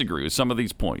disagree with some of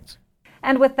these points.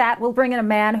 And with that, we'll bring in a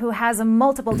man who has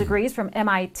multiple degrees from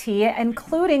MIT,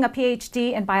 including a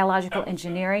PhD in biological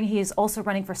engineering. He is also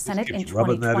running for Senate in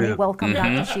 2020. Welcome,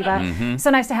 Dr. Shiva. So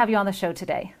nice to have you on the show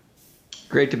today.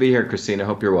 Great to be here, Christina.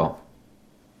 Hope you're well.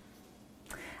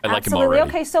 I like Absolutely. him already.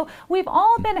 Okay, so we've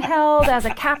all been held as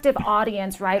a captive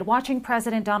audience, right? Watching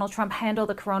President Donald Trump handle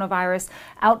the coronavirus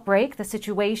outbreak, the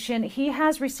situation. He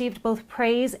has received both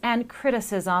praise and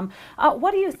criticism. What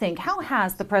do you think? How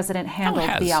has the president handled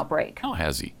the outbreak? How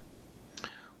has he?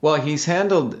 Well, he's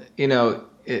handled,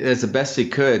 as the best he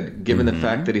could, given the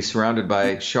fact that he's surrounded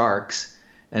by sharks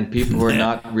and people who are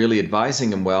not really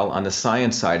advising him well on the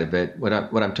science side of it. What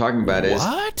I'm talking about is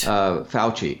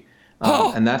Fauci.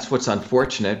 And that's what's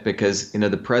unfortunate because,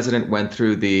 the president went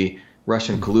through the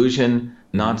Russian collusion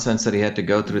nonsense that he had to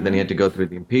go through. Then he had to go through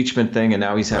the impeachment thing. And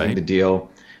now he's having to deal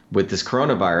with this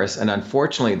coronavirus. And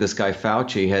unfortunately, this guy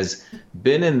Fauci has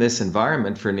been in this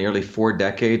environment for nearly 4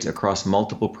 decades across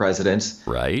multiple presidents.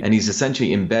 Right. And he's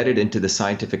essentially embedded into the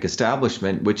scientific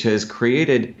establishment, which has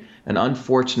created an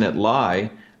unfortunate lie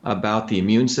about the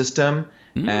immune system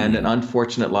and an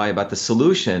unfortunate lie about the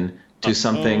solution to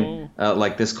something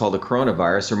like this called a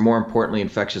coronavirus, or more importantly,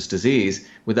 infectious disease,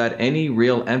 without any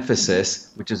real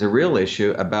emphasis, which is a real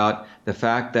issue, about the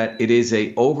fact that it is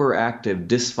a overactive,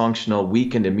 dysfunctional,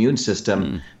 weakened immune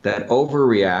system that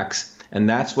overreacts, and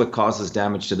that's what causes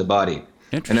damage to the body.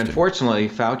 And unfortunately,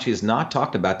 Fauci has not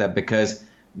talked about that because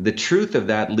the truth of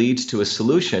that leads to a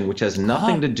solution which has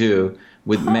nothing to do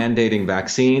with mandating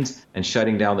vaccines and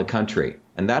shutting down the country.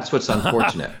 And that's what's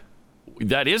unfortunate.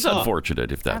 That is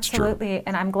unfortunate if that's true. Absolutely.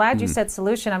 And I'm glad you said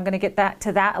solution. I'm going to get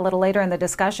to that a little later in the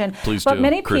discussion. Please but do,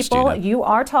 many people, Christina. you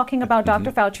are talking about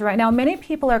Dr. Fauci right now. Many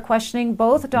people are questioning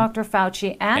both Dr.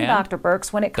 Fauci and Dr.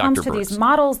 Birx when it comes to these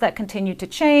models that continue to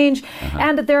change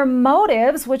and their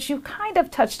motives, which you kind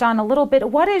of touched on a little bit.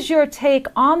 What is your take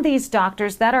on these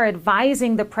doctors that are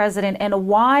advising the president and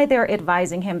why they're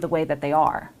advising him the way that they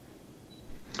are?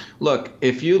 Look,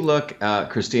 if you look,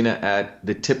 Christina, at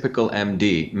the typical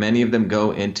MD, many of them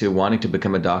go into wanting to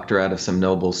become a doctor out of some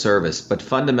noble service. But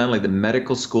fundamentally, the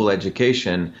medical school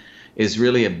education is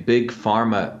really a big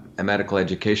pharma medical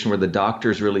education where the doctor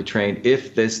is really trained,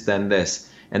 if this, then this.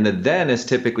 And the then is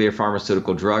typically a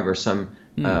pharmaceutical drug or some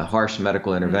harsh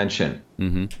medical intervention.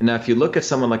 Now, if you look at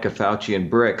someone like a Fauci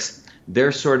and Birx,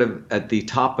 they're sort of at the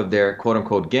top of their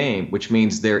quote-unquote game, which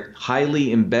means they're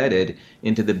highly embedded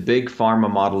into the big pharma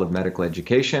model of medical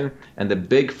education and the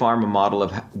big pharma model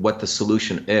of what the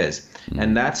solution is.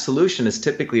 And that solution is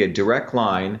typically a direct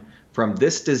line from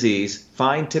this disease,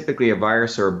 find typically a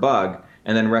virus or a bug,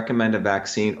 and then recommend a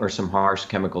vaccine or some harsh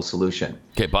chemical solution.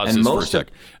 Okay, pause this for a sec.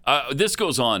 This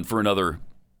goes on for another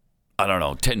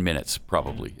 10 minutes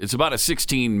probably. It's about a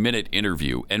 16-minute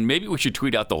interview, and maybe we should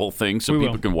tweet out the whole thing so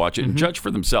people can watch it and judge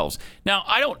for themselves. Now,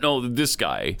 I don't know that this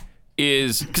guy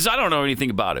is, because I don't know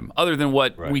anything about him other than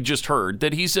what we just heard,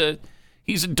 that he's a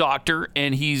doctor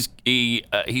and he's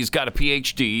got a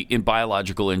PhD in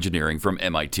biological engineering from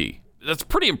MIT. That's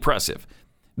pretty impressive.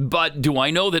 But do I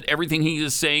know that everything he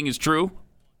is saying is true?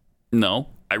 No,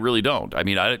 I really don't. I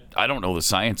mean, I don't know the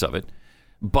science of it.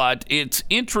 But it's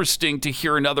interesting to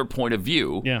hear another point of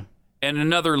view and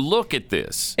another look at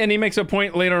this. And he makes a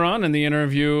point later on in the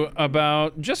interview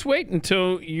about just wait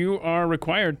until you are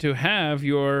required to have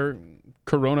your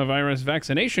coronavirus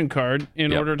vaccination card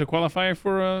in order to qualify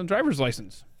for a driver's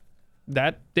license.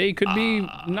 That day could be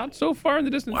not so far in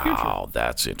the distant future. Wow,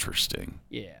 that's interesting.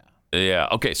 Yeah. Yeah.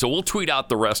 Okay, so we'll tweet out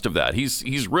the rest of that.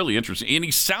 He's really interesting, and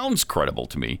he sounds credible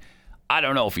to me. I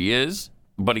don't know if he is,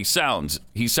 but he sounds it.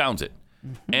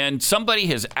 Mm-hmm. And somebody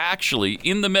has actually,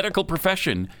 in the medical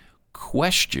profession,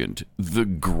 questioned the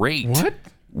great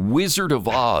Wizard of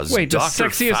Oz. Wait, Dr. the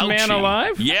sexiest Fauci. Man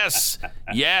alive? Yes.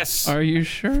 Are you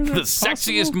sure that's the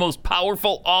sexiest, most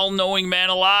powerful, all-knowing man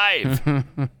alive.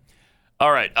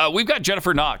 All right, we've got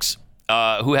Jennifer Knox,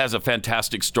 who has a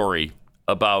fantastic story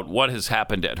about what has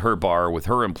happened at her bar with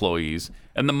her employees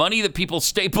and the money that people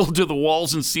stapled to the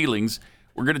walls and ceilings.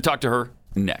 We're going to talk to her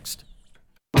next.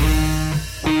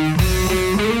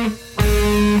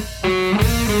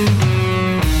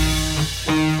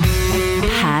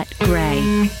 Pat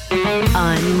Gray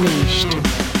Unleashed.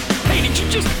 Hey, did you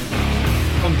just...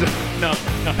 No,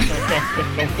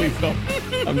 please don't.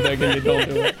 I'm begging you, don't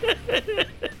do it.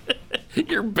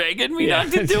 You're begging me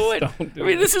not to do it.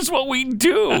 This is what we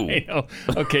do. I know.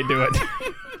 Okay, do it.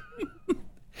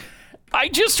 I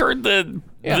just heard the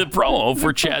promo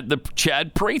for the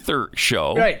Chad Prather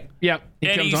show. Right. Yeah. He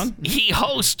and comes on. He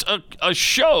hosts a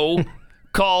show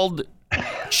called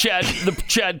the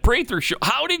Chad Prather Show.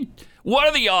 What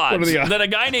are the odds that a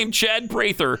guy named Chad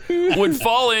Prather would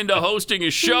fall into hosting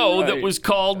a show that was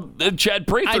called the Chad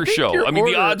Prather Show?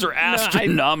 The odds are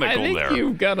astronomical I think there.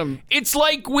 You've got him. It's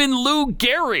like when Lou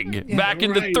Gehrig back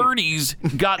in the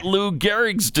 30s got Lou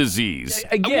Gehrig's disease.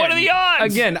 Again, what are the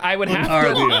odds? Again, I would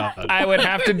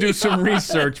have to do some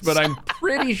research, but I'm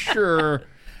pretty sure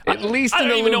at least I in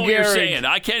don't the even Lou know what you're Gehrig. saying.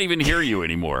 I can't even hear you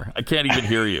anymore. I can't even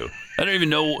hear you. I don't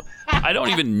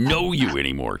even know you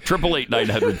anymore.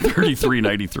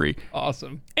 888-900-3393.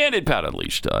 Awesome. And at Pat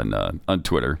Unleashed on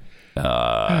Twitter.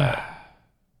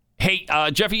 Hey,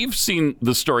 Jeffy, you've seen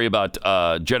the story about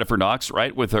Jennifer Knox,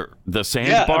 right? With the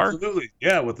sandbar? Absolutely.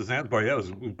 Yeah, with the sandbar. Yeah, it was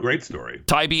a great story.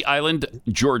 Tybee Island,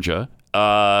 Georgia.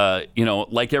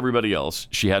 Like everybody else,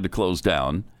 she had to close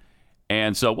down.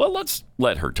 And so, let's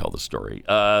let her tell the story.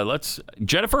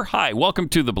 Jennifer, hi. Welcome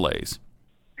to The Blaze.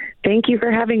 Thank you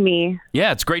for having me.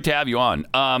 Yeah, it's great to have you on.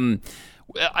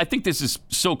 I think this is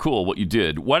so cool what you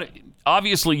did.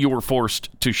 Obviously, you were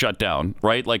forced to shut down,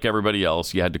 right? Like everybody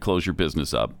else, you had to close your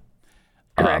business up.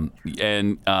 Correct.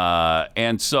 And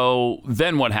so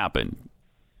then what happened?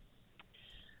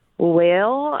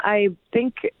 Well, I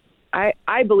think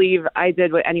I believe I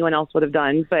did what anyone else would have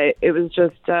done, but it was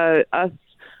just us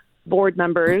board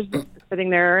members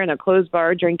sitting there in a closed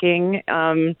bar drinking.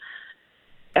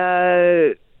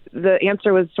 The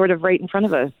answer was sort of right in front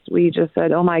of us. We just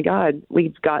said, oh, my God,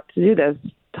 we've got to do this.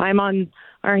 Time on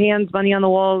our hands, money on the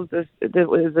walls. This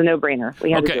was a no-brainer.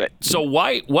 We had to do it. So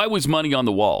why was money on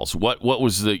the walls? What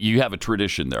was you have a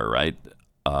tradition there, right?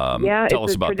 Tell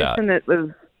us about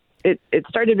that. It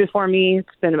started before me. It's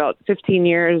been about 15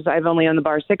 years. I've only owned the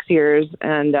bar 6 years.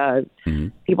 And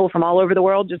people from all over the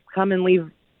world just come and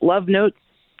leave love notes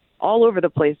all over the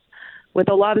place with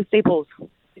a lot of staples.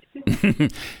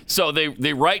 So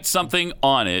they write something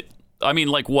on it. I mean,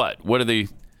 like what? What are they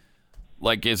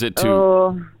like? Is it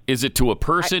to a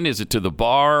person? Is it to the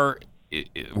bar?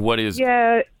 What is?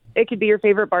 Yeah, it could be your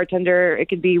favorite bartender. It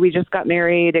could be we just got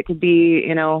married. It could be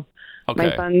my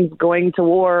son's going to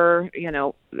war.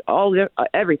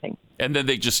 Everything. And then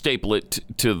they just staple it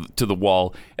to the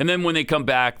wall. And then when they come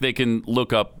back, they can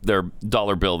look up their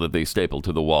dollar bill that they stapled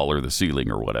to the wall or the ceiling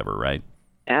or whatever, right?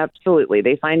 Absolutely.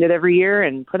 They find it every year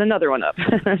and put another one up.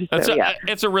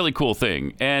 It's a really cool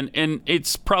thing. And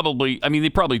it's probably, they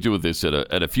probably do this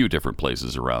at a few different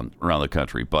places around the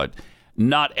country, but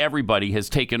not everybody has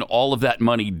taken all of that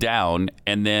money down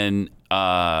and then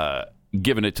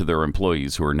given it to their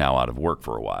employees who are now out of work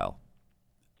for a while.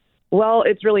 Well,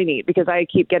 it's really neat because I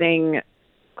keep getting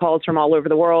calls from all over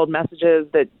the world, messages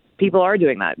that people are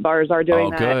doing that. Bars are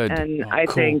doing that. Good. And I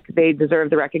think they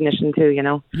deserve the recognition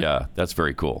too, Yeah, that's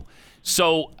very cool.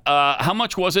 So how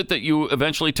much was it that you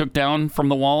eventually took down from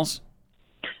the walls?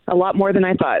 A lot more than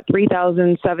I thought.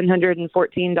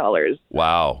 $3,714.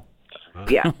 Wow.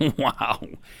 Yeah. Wow.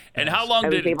 And how long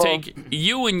did it take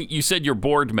you and you said your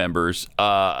board members,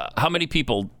 how many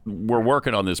people were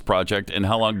working on this project and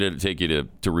how long did it take you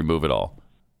to remove it all?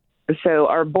 So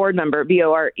our board member,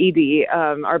 BORED,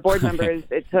 our board members,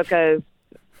 it took us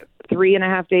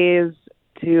 3.5 days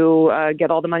to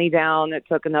get all the money down. It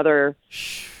took another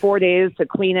 4 days to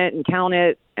clean it and count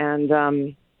it. And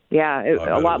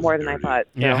Yeah, a lot more than I thought.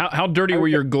 So. Yeah, how dirty were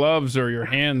your gloves or your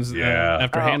hands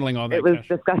after handling all that? It was cash?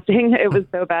 disgusting. It was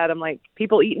so bad. I'm like,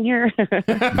 people eating here?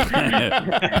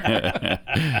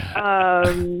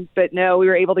 But no, we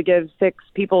were able to give 6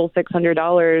 people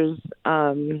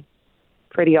 $600.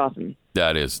 Pretty awesome.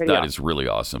 That is really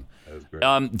awesome. That is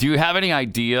great. Do you have any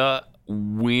idea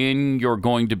when you're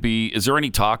going to be? Is there any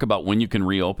talk about when you can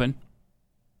reopen?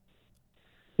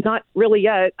 Not really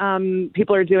yet.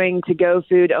 People are doing to-go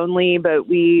food only, but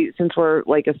since we're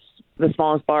like the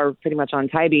smallest bar pretty much on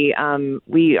Tybee,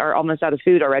 we are almost out of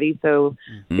food already, so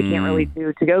we can't really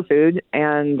do to-go food.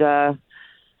 And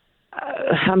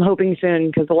I'm hoping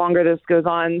soon, because the longer this goes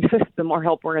on, the more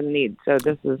help we're going to need. So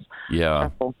this is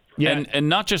stressful. Yeah, and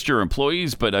not just your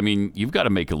employees, but I mean, you've got to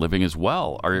make a living as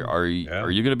well. Are you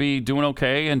going to be doing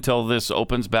okay until this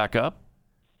opens back up?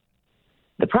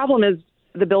 The problem is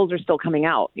the bills are still coming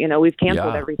out. You know, we've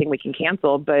canceled everything we can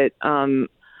cancel, but now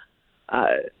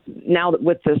that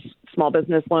with this small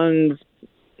business loans,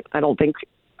 I don't think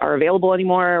are available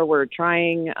anymore. We're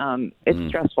trying. It's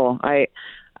stressful.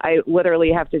 I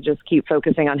literally have to just keep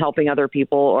focusing on helping other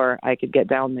people, or I could get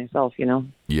down myself, you know?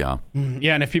 Yeah.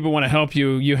 Yeah, and if people want to help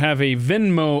you, you have a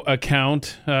Venmo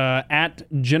account at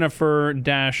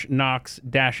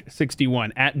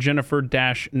Jennifer-Knox-61. At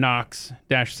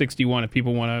Jennifer-Knox-61 if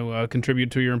people want to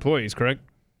contribute to your employees, correct?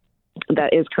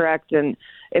 That is correct. And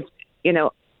if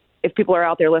people are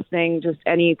out there listening, just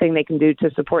anything they can do to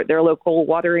support their local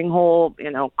watering hole,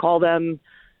 call them.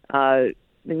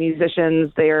 The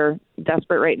musicians, they're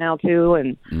desperate right now too,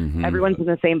 and everyone's in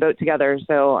the same boat together.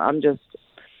 So I'm just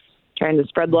trying to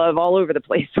spread love all over the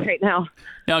place right now.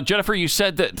 Now, Jennifer, you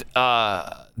said that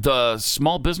the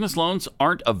small business loans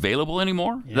aren't available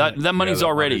anymore. Yeah. That money's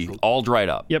already all dried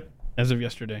up. Yep, as of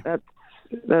yesterday.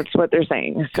 That's what they're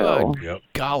saying. So,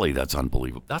 golly, that's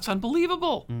unbelievable. That's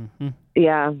unbelievable. Mm-hmm.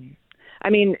 Yeah,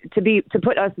 I mean, to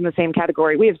put us in the same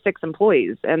category, we have 6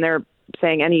 employees, and they're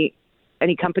saying any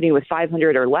company with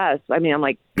 500 or less. I mean, I'm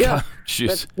like,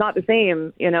 that's not the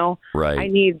same, Right. I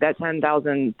need that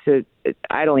 10,000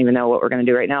 I don't even know what we're going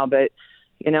to do right now, but,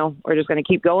 we're just going to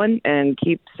keep going and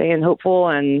keep staying hopeful,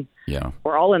 and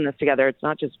we're all in this together. It's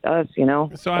not just us,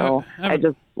 So I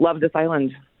just love this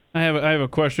island. I have a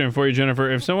question for you,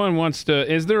 Jennifer. If someone wants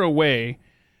to, is there a way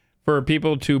for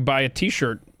people to buy a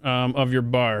T-shirt of your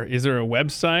bar? Is there a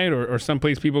website or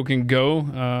someplace people can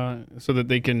go so that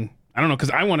they can, I don't know,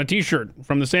 because I want a T-shirt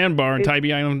from the Sandbar in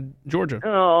Tybee Island, Georgia.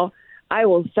 Oh, I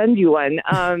will send you one.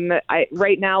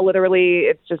 Right now, literally,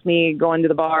 it's just me going to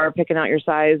the bar, picking out your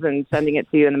size, and sending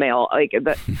it to you in the mail. I'm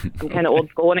kind of old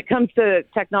school when it comes to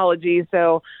technology,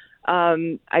 so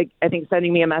I think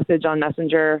sending me a message on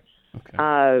Messenger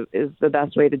is the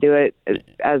best way to do it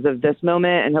as of this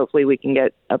moment, and hopefully we can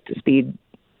get up to speed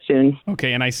soon.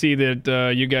 Okay, and I see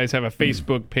that you guys have a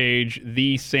Facebook page,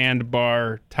 The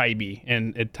Sandbar Tybee,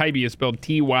 and Tybee is spelled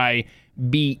Tybee,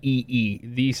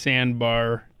 The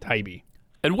Sandbar Tybee.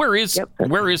 And where is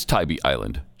Tybee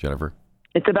Island, Jennifer?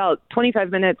 It's about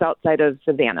 25 minutes outside of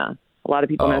Savannah. A lot of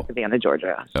people know Savannah,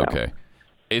 Georgia. So. Okay.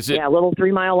 Is it? Yeah, a little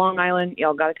 3-mile long island.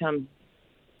 Y'all got to come.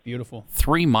 Beautiful.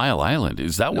 3 Mile Island.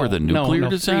 Is that where the nuclear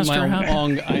disaster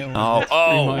happened? Long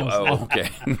Island. Okay.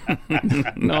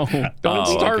 No, don't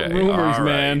start rumors,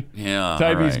 man. Yeah.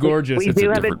 Tybee's gorgeous. We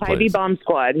do have a Tybee bomb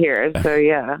squad here, so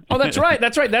yeah. Oh, that's right.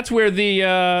 That's where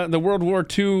the World War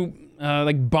II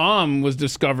bomb was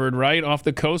discovered, right, off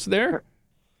the coast there.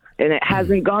 And it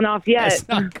hasn't gone off yet. It's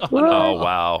not gone off. Oh,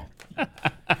 wow.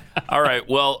 All right.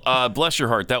 Well, bless your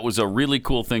heart. That was a really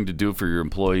cool thing to do for your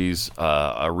employees,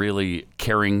 a really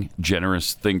caring,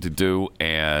 generous thing to do.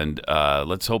 And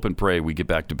let's hope and pray we get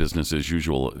back to business as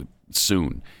usual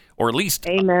soon. Or at least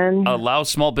allow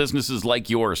small businesses like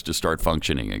yours to start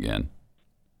functioning again.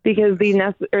 Because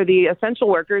the essential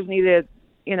workers need a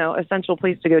essential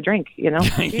place to go drink,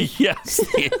 Yes,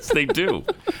 they do.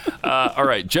 All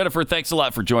right. Jennifer, thanks a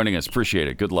lot for joining us. Appreciate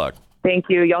it. Good luck. Thank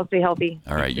you. Y'all stay healthy.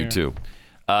 All right, you too.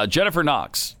 Jennifer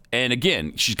Knox. And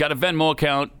again, she's got a Venmo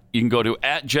account. You can go to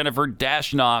at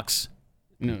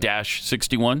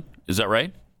Jennifer-Knox-61. Is that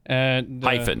right?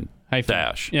 Hyphen.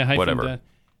 Dash. Yeah, hyphen. Whatever.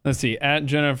 Let's see. At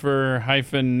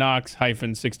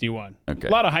Jennifer-Knox-61. Okay.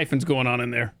 A lot of hyphens going on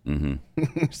in there.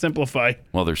 Mm-hmm. Simplify.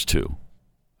 Well, there's 2.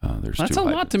 That's a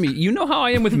lot to me. You know how I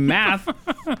am with math.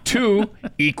 2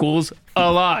 equals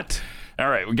a lot. All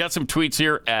right, we got some tweets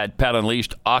here at Pat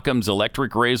Unleashed. Occam's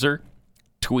Electric Razor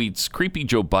tweets, creepy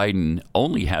Joe Biden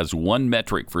only has one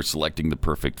metric for selecting the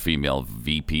perfect female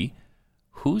VP.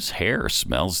 Whose hair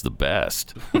smells the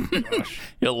best?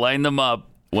 He'll line them up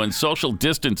when social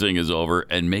distancing is over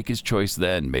and make his choice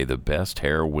then. May the best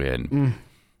hair win.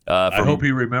 I hope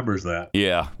he remembers that.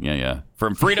 Yeah.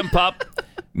 From Freedom Pup,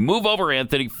 move over,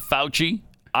 Anthony Fauci.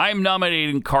 I'm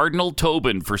nominating Cardinal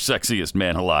Tobin for sexiest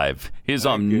man alive. His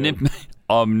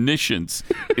omniscience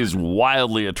is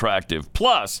wildly attractive.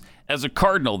 Plus, as a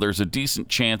cardinal, there's a decent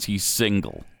chance he's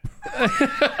single.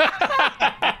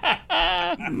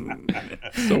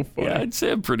 So funny. Yeah, I'd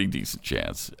say a pretty decent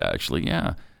chance, actually.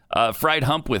 Yeah. Fried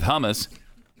hump with hummus,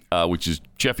 which is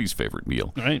Jeffy's favorite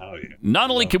meal. Right. Oh, yeah. Not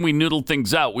only can we noodle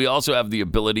things out, we also have the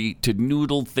ability to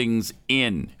noodle things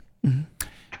in.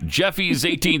 Jeffy's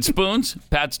 18 spoons.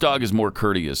 Pat's dog is more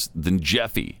courteous than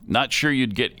Jeffy. Not sure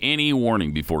you'd get any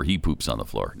warning before he poops on the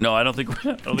floor. No, I don't think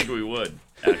we would.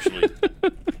 Actually,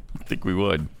 I think we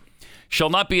would. Shall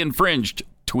not be infringed.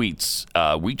 Tweets.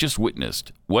 We just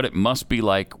witnessed what it must be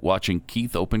like watching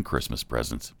Keith open Christmas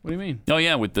presents. What do you mean? Oh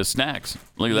yeah, with the snacks.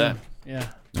 Look at that. Yeah.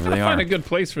 There Gotta they find are. a good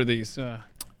place for these. I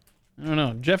don't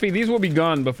know, Jeffy. These will be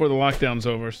gone before the lockdown's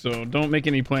over, so don't make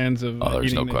any plans of.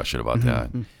 There's no eating question about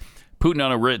that. Putin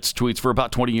on a Ritz tweets, for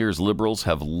about 20 years, liberals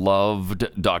have loved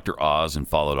Dr. Oz and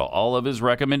followed all of his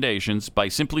recommendations by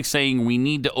simply saying we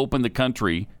need to open the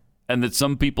country and that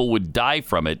some people would die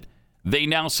from it. They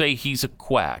now say he's a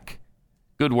quack.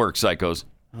 Good work, psychos.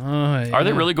 Yeah. Are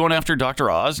they really going after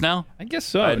Dr. Oz now? I guess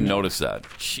so. I hadn't noticed that.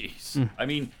 Jeez. I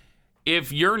mean,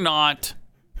 if you're not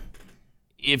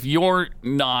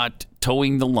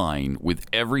towing the line with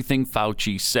everything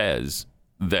Fauci says,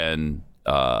 then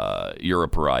you're a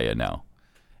pariah now.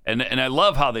 And I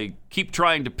love how they keep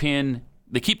trying to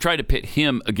pit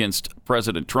him against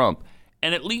President Trump.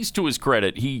 And at least to his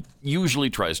credit, he usually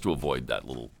tries to avoid that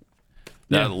little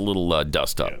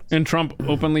dust up. And Trump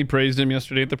openly praised him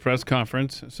yesterday at the press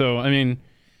conference. So, I mean,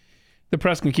 the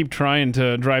press can keep trying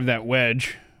to drive that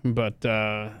wedge, but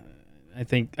I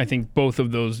think both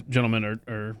of those gentlemen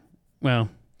are well,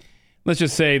 let's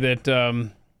just say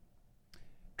that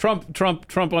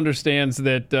Trump understands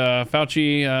that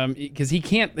Fauci, because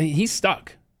he's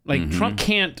stuck. Like, Trump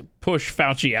can't push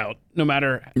Fauci out no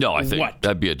matter I think what.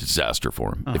 That'd be a disaster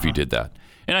for him if he did that.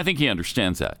 And I think he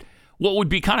understands that. What would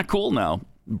be kind of cool now,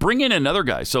 bring in another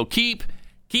guy. So keep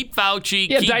Fauci,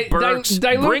 keep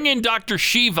Birx, bring in Dr.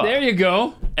 Shiva. There you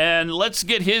go. And let's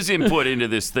get his input into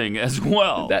this thing as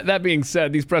well. That being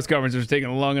said, these press conferences are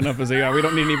taking long enough as they are. We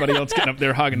don't need anybody else getting up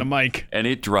there hogging the mic. And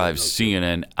it drives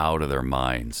CNN out of their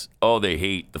minds. Oh, they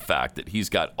hate the fact that he's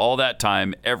got all that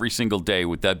time every single day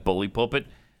with that bully pulpit.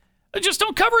 Just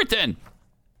don't cover it then.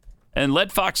 And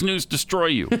let Fox News destroy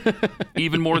you,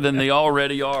 even more than they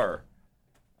already are.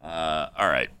 All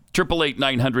right.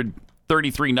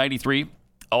 888-900-3393.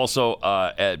 Also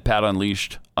at Pat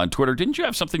Unleashed on Twitter. Didn't you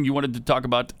have something you wanted to talk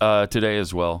about today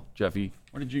as well, Jeffy?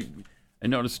 What did you? I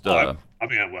noticed. I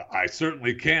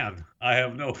certainly can. I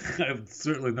have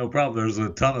certainly no problem. There's a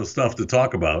ton of stuff to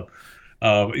talk about.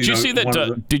 Did you see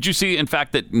that? Did you see, in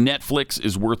fact, that Netflix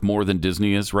is worth more than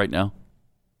Disney is right now?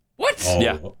 What?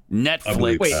 Yeah,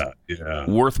 Netflix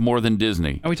worth more than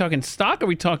Disney. Are we talking stock? Or are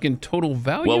we talking total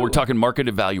value? Well, we're talking market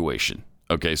evaluation.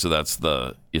 Okay, so that's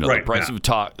the the price of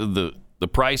the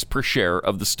price per share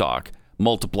of the stock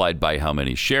multiplied by how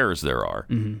many shares there are,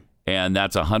 and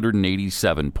that's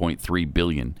 187.3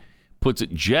 billion. Puts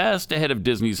it just ahead of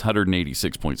Disney's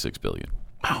 186.6 billion.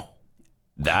 Wow,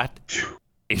 that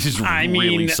is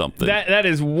really something. That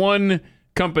is one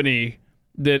company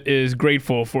that is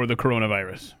grateful for the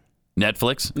coronavirus.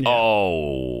 Netflix? Yeah.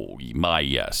 Oh,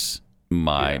 yes.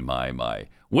 My.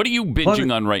 What are you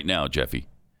binging on right now, Jeffy?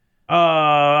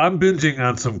 I'm binging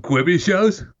on some Quibi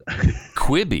shows.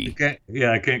 Quibi? I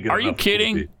can't get Are you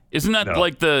kidding? Quibi. Isn't that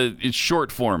like it's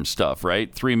short form stuff,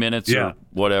 right? 3 minutes or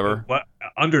whatever?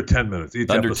 Under 10 minutes. Each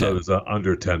episode is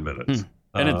under 10 minutes.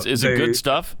 And is it good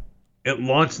stuff? It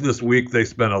launched this week. They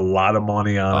spent a lot of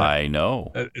money on it. I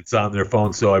know. It's on their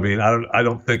phone. So, I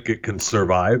don't think it can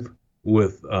survive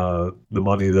with the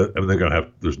money that they're going to have.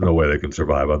 There's no way they can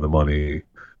survive on the money.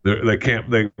 They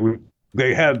can't.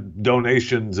 They had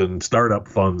donations and startup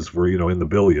funds for, in the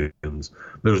billions.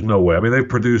 There's no way. They've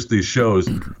produced these shows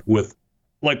with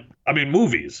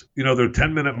movies. They're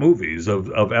 10-minute movies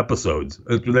of episodes.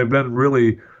 They've been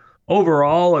really,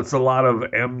 overall, it's a lot of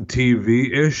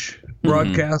MTV-ish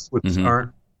broadcasts, which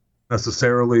aren't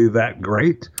necessarily that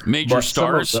great. Major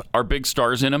stars are big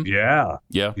stars in them. Yeah.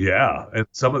 And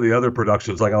some of the other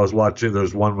productions, like I was watching,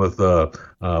 there's one with Liam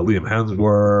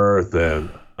Hemsworth and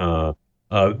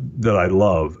that I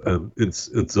love, and it's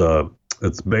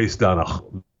based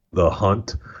on The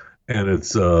Hunt, and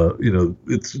it's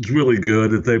really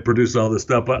good. They produce all this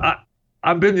stuff, but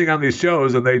I'm binging on these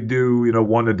shows, and they do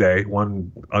one a day,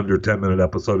 one under 10-minute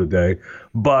episode a day,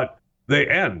 but they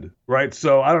end, right?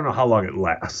 So I don't know how long it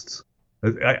lasts.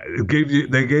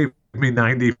 They gave me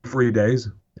 90 free days.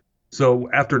 So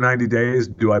after 90 days,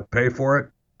 do I pay for it?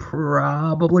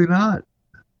 Probably not.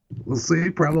 We'll see.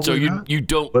 Probably. So not. you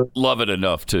don't love it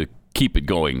enough to keep it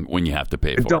going when you have to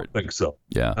pay for it. I don't think so.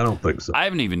 Yeah, I don't think so. I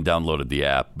haven't even downloaded the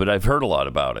app, but I've heard a lot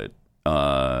about it.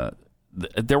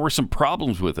 There were some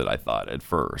problems with it, I thought, at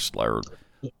first.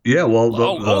 Yeah,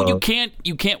 well, you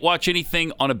can't watch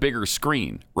anything on a bigger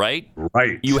screen, right?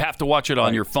 Right. You have to watch it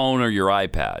on your phone or your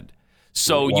iPad.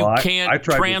 So you can't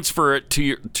transfer it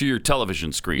to your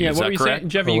television screen. Is that correct? Saying,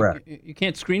 Jeffy? You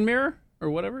can't screen mirror or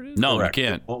whatever it is? No, correct. You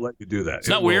can't. It won't let you do that. It's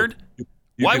not weird?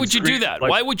 Why would you do that?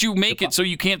 Why would you make it so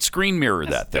you can't screen mirror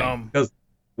that thing? Because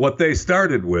what they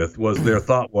started with was their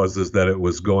thought was that it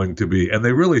was going to be, and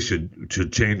they really should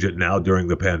change it now during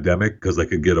the pandemic because they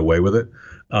could get away with it.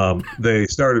 They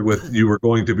started with you were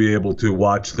going to be able to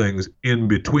watch things in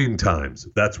between times.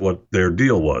 That's what their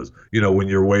deal was. When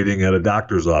you're waiting at a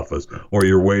doctor's office or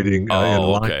you're waiting in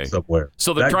line somewhere.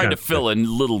 So they're trying to fill a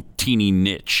little teeny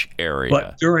niche area.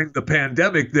 But during the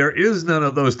pandemic, there is none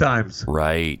of those times.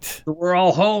 Right. So we're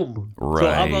all home. Right.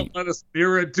 So how about let us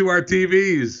mirror it to our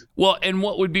TVs? Well, and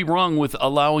what would be wrong with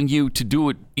allowing you to do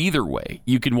it either way?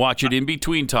 You can watch it in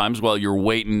between times while you're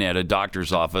waiting at a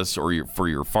doctor's office or for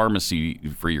your pharmacy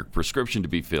for your prescription to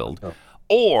be filled.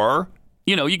 Or,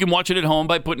 you can watch it at home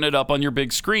by putting it up on your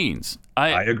big screens.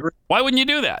 I agree. Why wouldn't you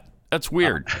do that? That's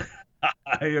weird.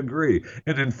 I agree.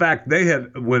 And in fact,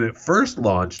 when it first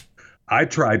launched, I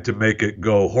tried to make it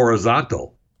go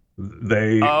horizontal.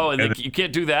 You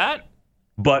can't do that?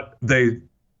 But then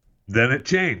it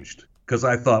changed. Because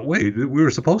I thought, wait, we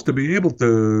were supposed to be able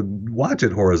to watch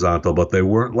it horizontal, but they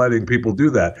weren't letting people do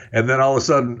that. And then all of a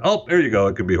sudden, there you go.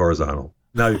 It can be horizontal.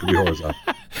 Now you can be horizontal.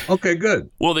 Okay, good.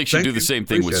 Well, they should do the same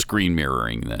thing with screen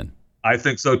mirroring then. I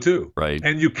think so, too. Right.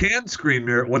 And you can screen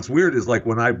mirror. What's weird is like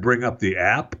when I bring up the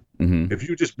app, if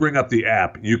you just bring up the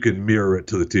app, you can mirror it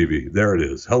to the TV. There it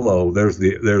is. Hello, there's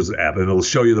the app. And it'll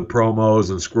show you the promos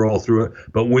and scroll through it.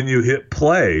 But when you hit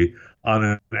play on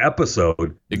an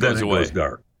episode, it goes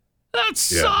dark. That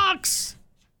sucks.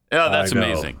 Yeah, that's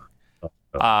amazing.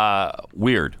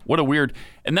 Weird. What a weird.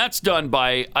 And that's done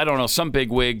by, I don't know, some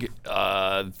bigwig.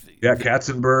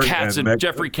 Katzenberg.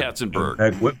 Jeffrey Katzenberg. And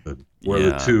Meg Whitman were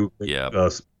the two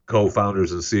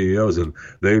co-founders and CEOs. And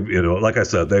they, like I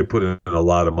said, they put in a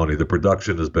lot of money. The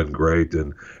production has been great.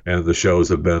 And the shows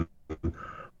have been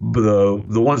the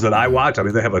ones that I watch. I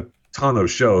mean, they have a ton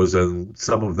of shows. And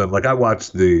some of them, like I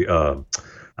watched the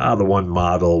one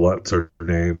model, what's her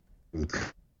name?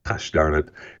 Gosh darn it.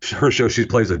 Her show, she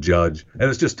plays a judge, and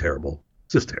it's just terrible.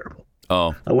 It's just terrible.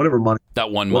 Oh. Whatever money.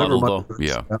 That one model, though?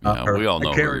 Yeah. We all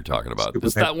know who you're talking about.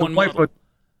 It's that one model.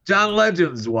 John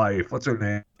Legend's wife. What's her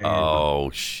name?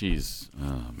 Oh,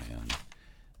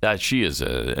 man. She is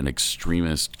an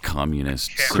extremist,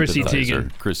 communist Chrissy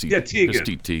Teigen. Chrissy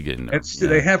Teigen. And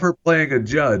they have her playing a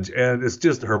judge, and it's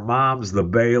just her mom's the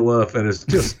bailiff, and it's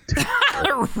just...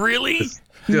 Really?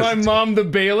 My Mom the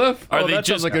Bailiff? That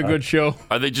sounds like a good show.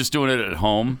 Are they just doing it at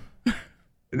home?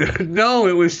 No,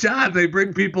 it was shot. They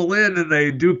bring people in and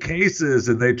they do cases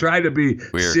and they try to be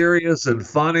serious and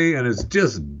funny, and it's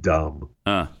just dumb.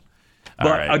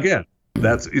 Again,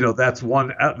 that's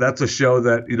a show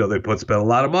that they spend a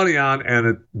lot of money on,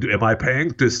 and am I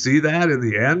paying to see that in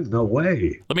the end? No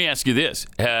way. Let me ask you this: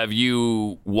 have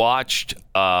you watched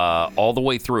all the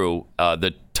way through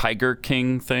the Tiger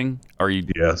King thing?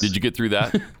 Yes. Did you get through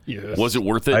that? Yes. Was it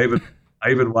worth it? I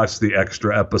even watched the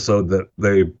extra episode that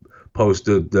they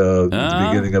posted at the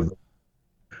beginning of.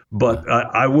 But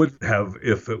I wouldn't have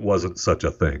if it wasn't such a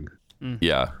thing.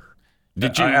 Yeah.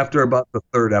 Did you? After about the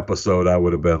third episode, I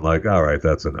would have been like, "All right,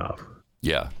 that's enough."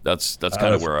 Yeah, that's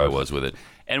kind of where I was with it.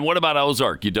 And what about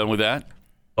Ozark? You done with that?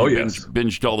 Oh, yes.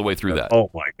 Binged all the way through that. Oh,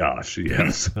 my gosh.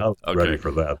 Yes. I was ready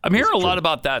for that. I'm hearing a lot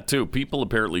about that, too. People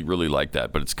apparently really like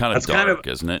that, but it's kind of dark,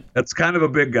 isn't it? That's kind of a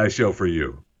big guy show for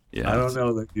you. Yeah. I don't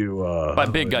know that you... by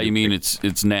big guy, you mean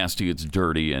it's nasty, it's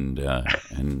dirty,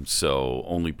 and so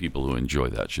only people who enjoy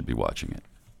that should be watching it.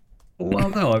 Well,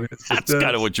 no. I mean, it's just, that's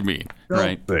kind of what you mean,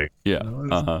 right? Thing. Yeah.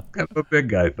 It's kind of a big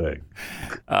guy thing.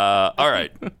 All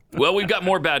right. Well, we've got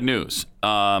more bad news.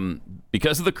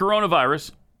 Because of the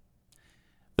coronavirus,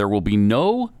 there will be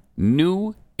no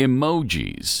new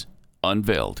emojis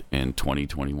unveiled in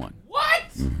 2021. What?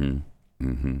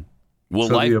 Will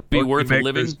life be worth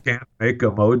living? Can't make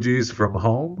emojis from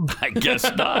home? I guess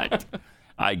not.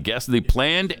 I guess the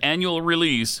planned annual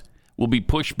release will be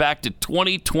pushed back to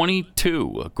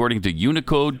 2022, according to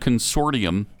Unicode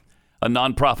Consortium, a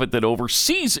nonprofit that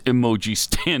oversees emoji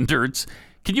standards.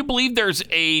 Can you believe there's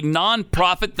a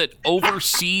nonprofit that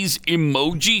oversees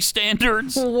emoji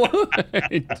standards? What?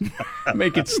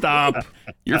 Make it stop.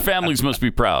 Your families must be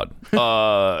proud,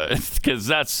 because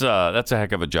that's a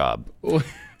heck of a job.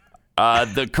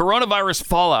 The coronavirus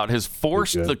fallout has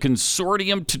forced the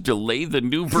consortium to delay the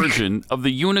new version of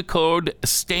the Unicode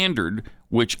standard,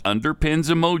 which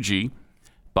underpins emoji,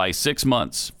 by 6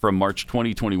 months, from March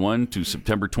 2021 to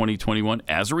September 2021.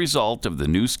 As a result of the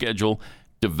new schedule,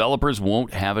 developers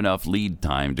won't have enough lead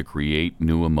time to create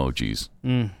new emojis.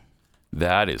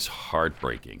 That is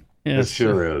heartbreaking. Yes. It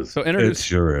sure is. So it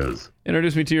sure is.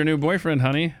 Introduce me to your new boyfriend,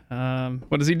 honey.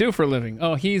 What does he do for a living?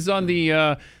 Oh, he's on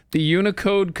the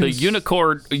Unicode...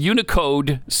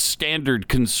 Unicode Standard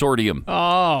Consortium. Oh,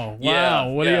 wow. Yeah,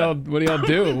 what do y'all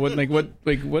do? What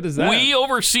is that? We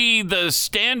oversee the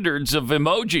standards of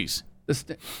emojis.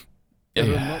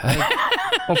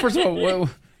 Well, first of all...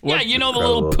 Yeah, you know the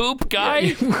little poop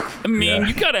guy? I mean,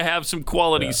 you got to have some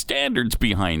quality standards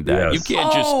behind that. Yes. You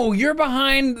can't just you're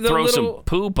behind the throw little... some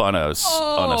poop on a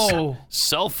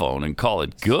cell phone and call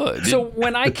it good. So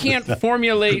when I can't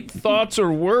formulate thoughts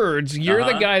or words, you're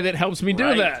the guy that helps me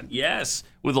do that. Yes,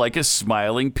 with like a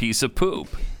smiling piece of poop.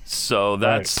 So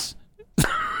that's...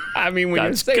 I mean, when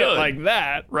you say it like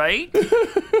that, right?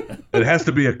 It has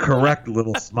to be a correct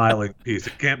little smiling piece.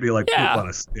 It can't be like poop on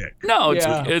a stick. No,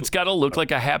 it's got to look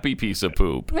like a happy piece of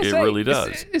poop. It really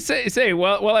does. Say,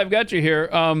 well, I've got you here.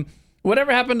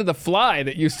 Whatever happened to the fly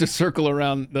that used to circle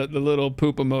around the little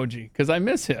poop emoji? Because I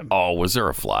miss him. Oh, was there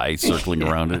a fly circling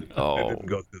around it? Oh, I didn't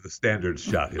go through the standards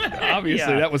shot him down.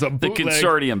 Obviously, that was a bootleg. The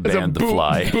consortium banned the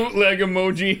fly. Bootleg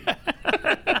emoji.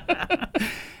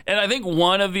 And I think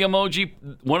one of the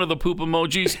poop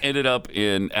emojis ended up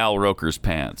in Al Roker's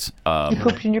pants. You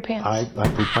pooped in your pants. I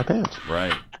pooped my pants.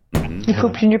 Right. Mm-hmm. You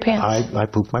pooped in your pants. I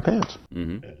pooped my pants.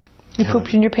 Mm-hmm. You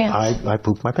pooped in your pants. I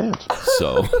pooped my pants.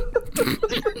 So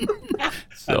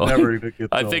never even get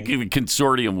I think the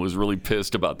consortium was really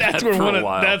pissed about that for a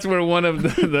while. That's where one of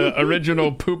the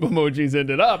original poop emojis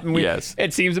ended up. And yes.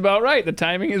 It seems about right. The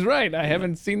timing is right. I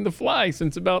haven't seen the fly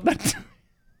since about that time.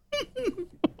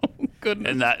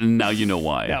 Goodness. And now you know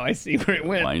why. Now I see where it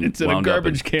went. It's in a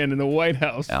garbage can in the White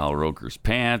House. Al Roker's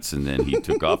pants, and then he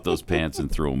took off those pants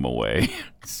and threw them away.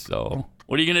 So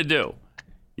what are you going to do?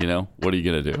 What are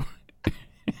you going to do?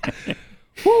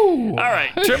 All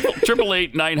right.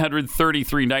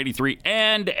 888-900-3393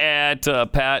 and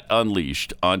at Pat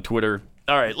Unleashed on Twitter.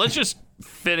 All right. Let's just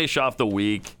finish off the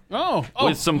week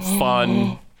with some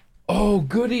fun. Oh,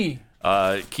 goody.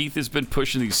 Keith has been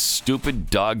pushing these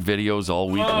stupid dog videos all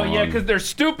week long. Oh, yeah, because they're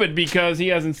stupid because he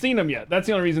hasn't seen them yet. That's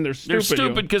the only reason they're stupid. They're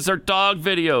stupid because they're dog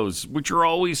videos, which are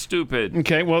always stupid.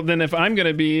 Okay, well, then if I'm going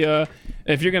to be,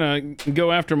 if you're going to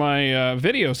go after my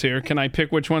videos here, can I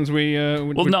pick which ones we...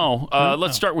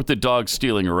 let's start with the dog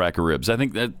stealing a rack of ribs. I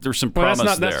think that there's some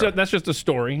promise there. That's just a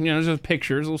story. There's just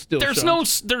pictures. We'll still There's no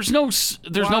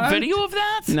video of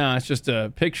that? No, it's just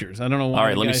pictures. I don't know why. All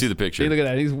right, let me see the picture. See, look at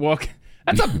that. He's walking...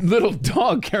 That's a little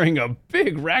dog carrying a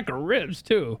big rack of ribs,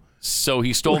 too. So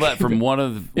he stole that from one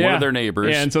of their neighbors.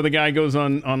 Yeah, and so the guy goes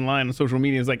online on social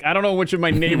media. He's like, I don't know which of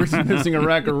my neighbors is missing a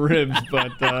rack of ribs,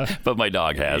 but my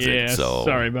dog has it. So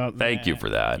sorry about that. Thank you for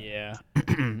that. Yeah.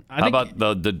 How about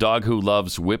the dog who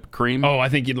loves whipped cream? Oh, I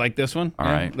think you'd like this one. All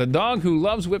right. The dog who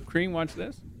loves whipped cream. Watch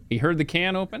this. He heard the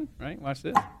can open. Right. Watch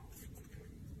this.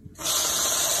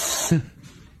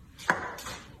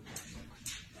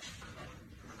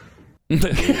 He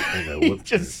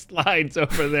just slides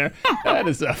over there. That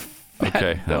is a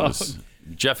fat dog. Was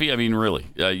Jeffy. I mean, really,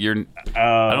 I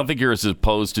don't think you're as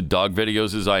opposed to dog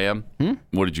videos as I am.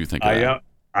 What did you think? I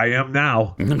am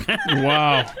now.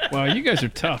 Wow, you guys are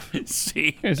tough. See,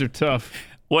 you guys are tough.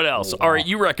 What else? All right,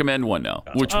 you recommend one now.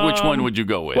 Which one would you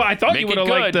go with? Well, I thought you would have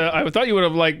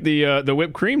liked the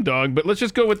whipped cream dog, but let's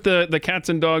just go with the cats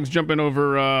and dogs jumping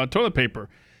over toilet paper,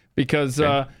 because.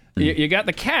 You got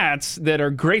the cats that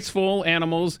are graceful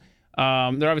animals. They're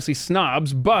obviously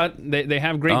snobs, but they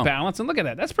have great balance. And look at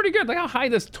that. That's pretty good. Look how high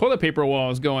this toilet paper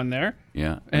wall is going there.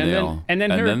 Yeah. And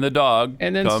then the dog.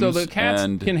 And then so the cats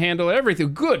can handle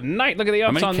everything. Good night. Look at the ups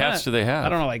on that. How many cats do they have? I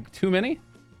don't know, like too many?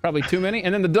 Probably too many.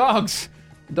 And then the dogs.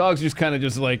 The dogs just kind of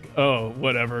just like, oh,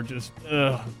 whatever. Just,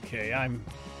 okay, I'm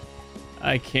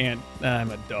a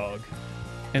dog.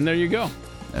 And there you go.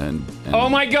 And oh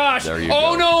my gosh!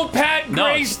 Oh no, Pat!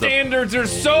 Gray standards are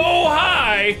so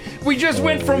high. We just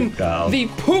went from the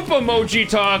poop emoji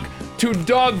talk to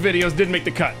dog videos. Didn't make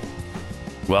the cut.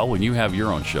 Well, when you have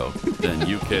your own show, then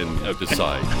you can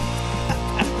decide.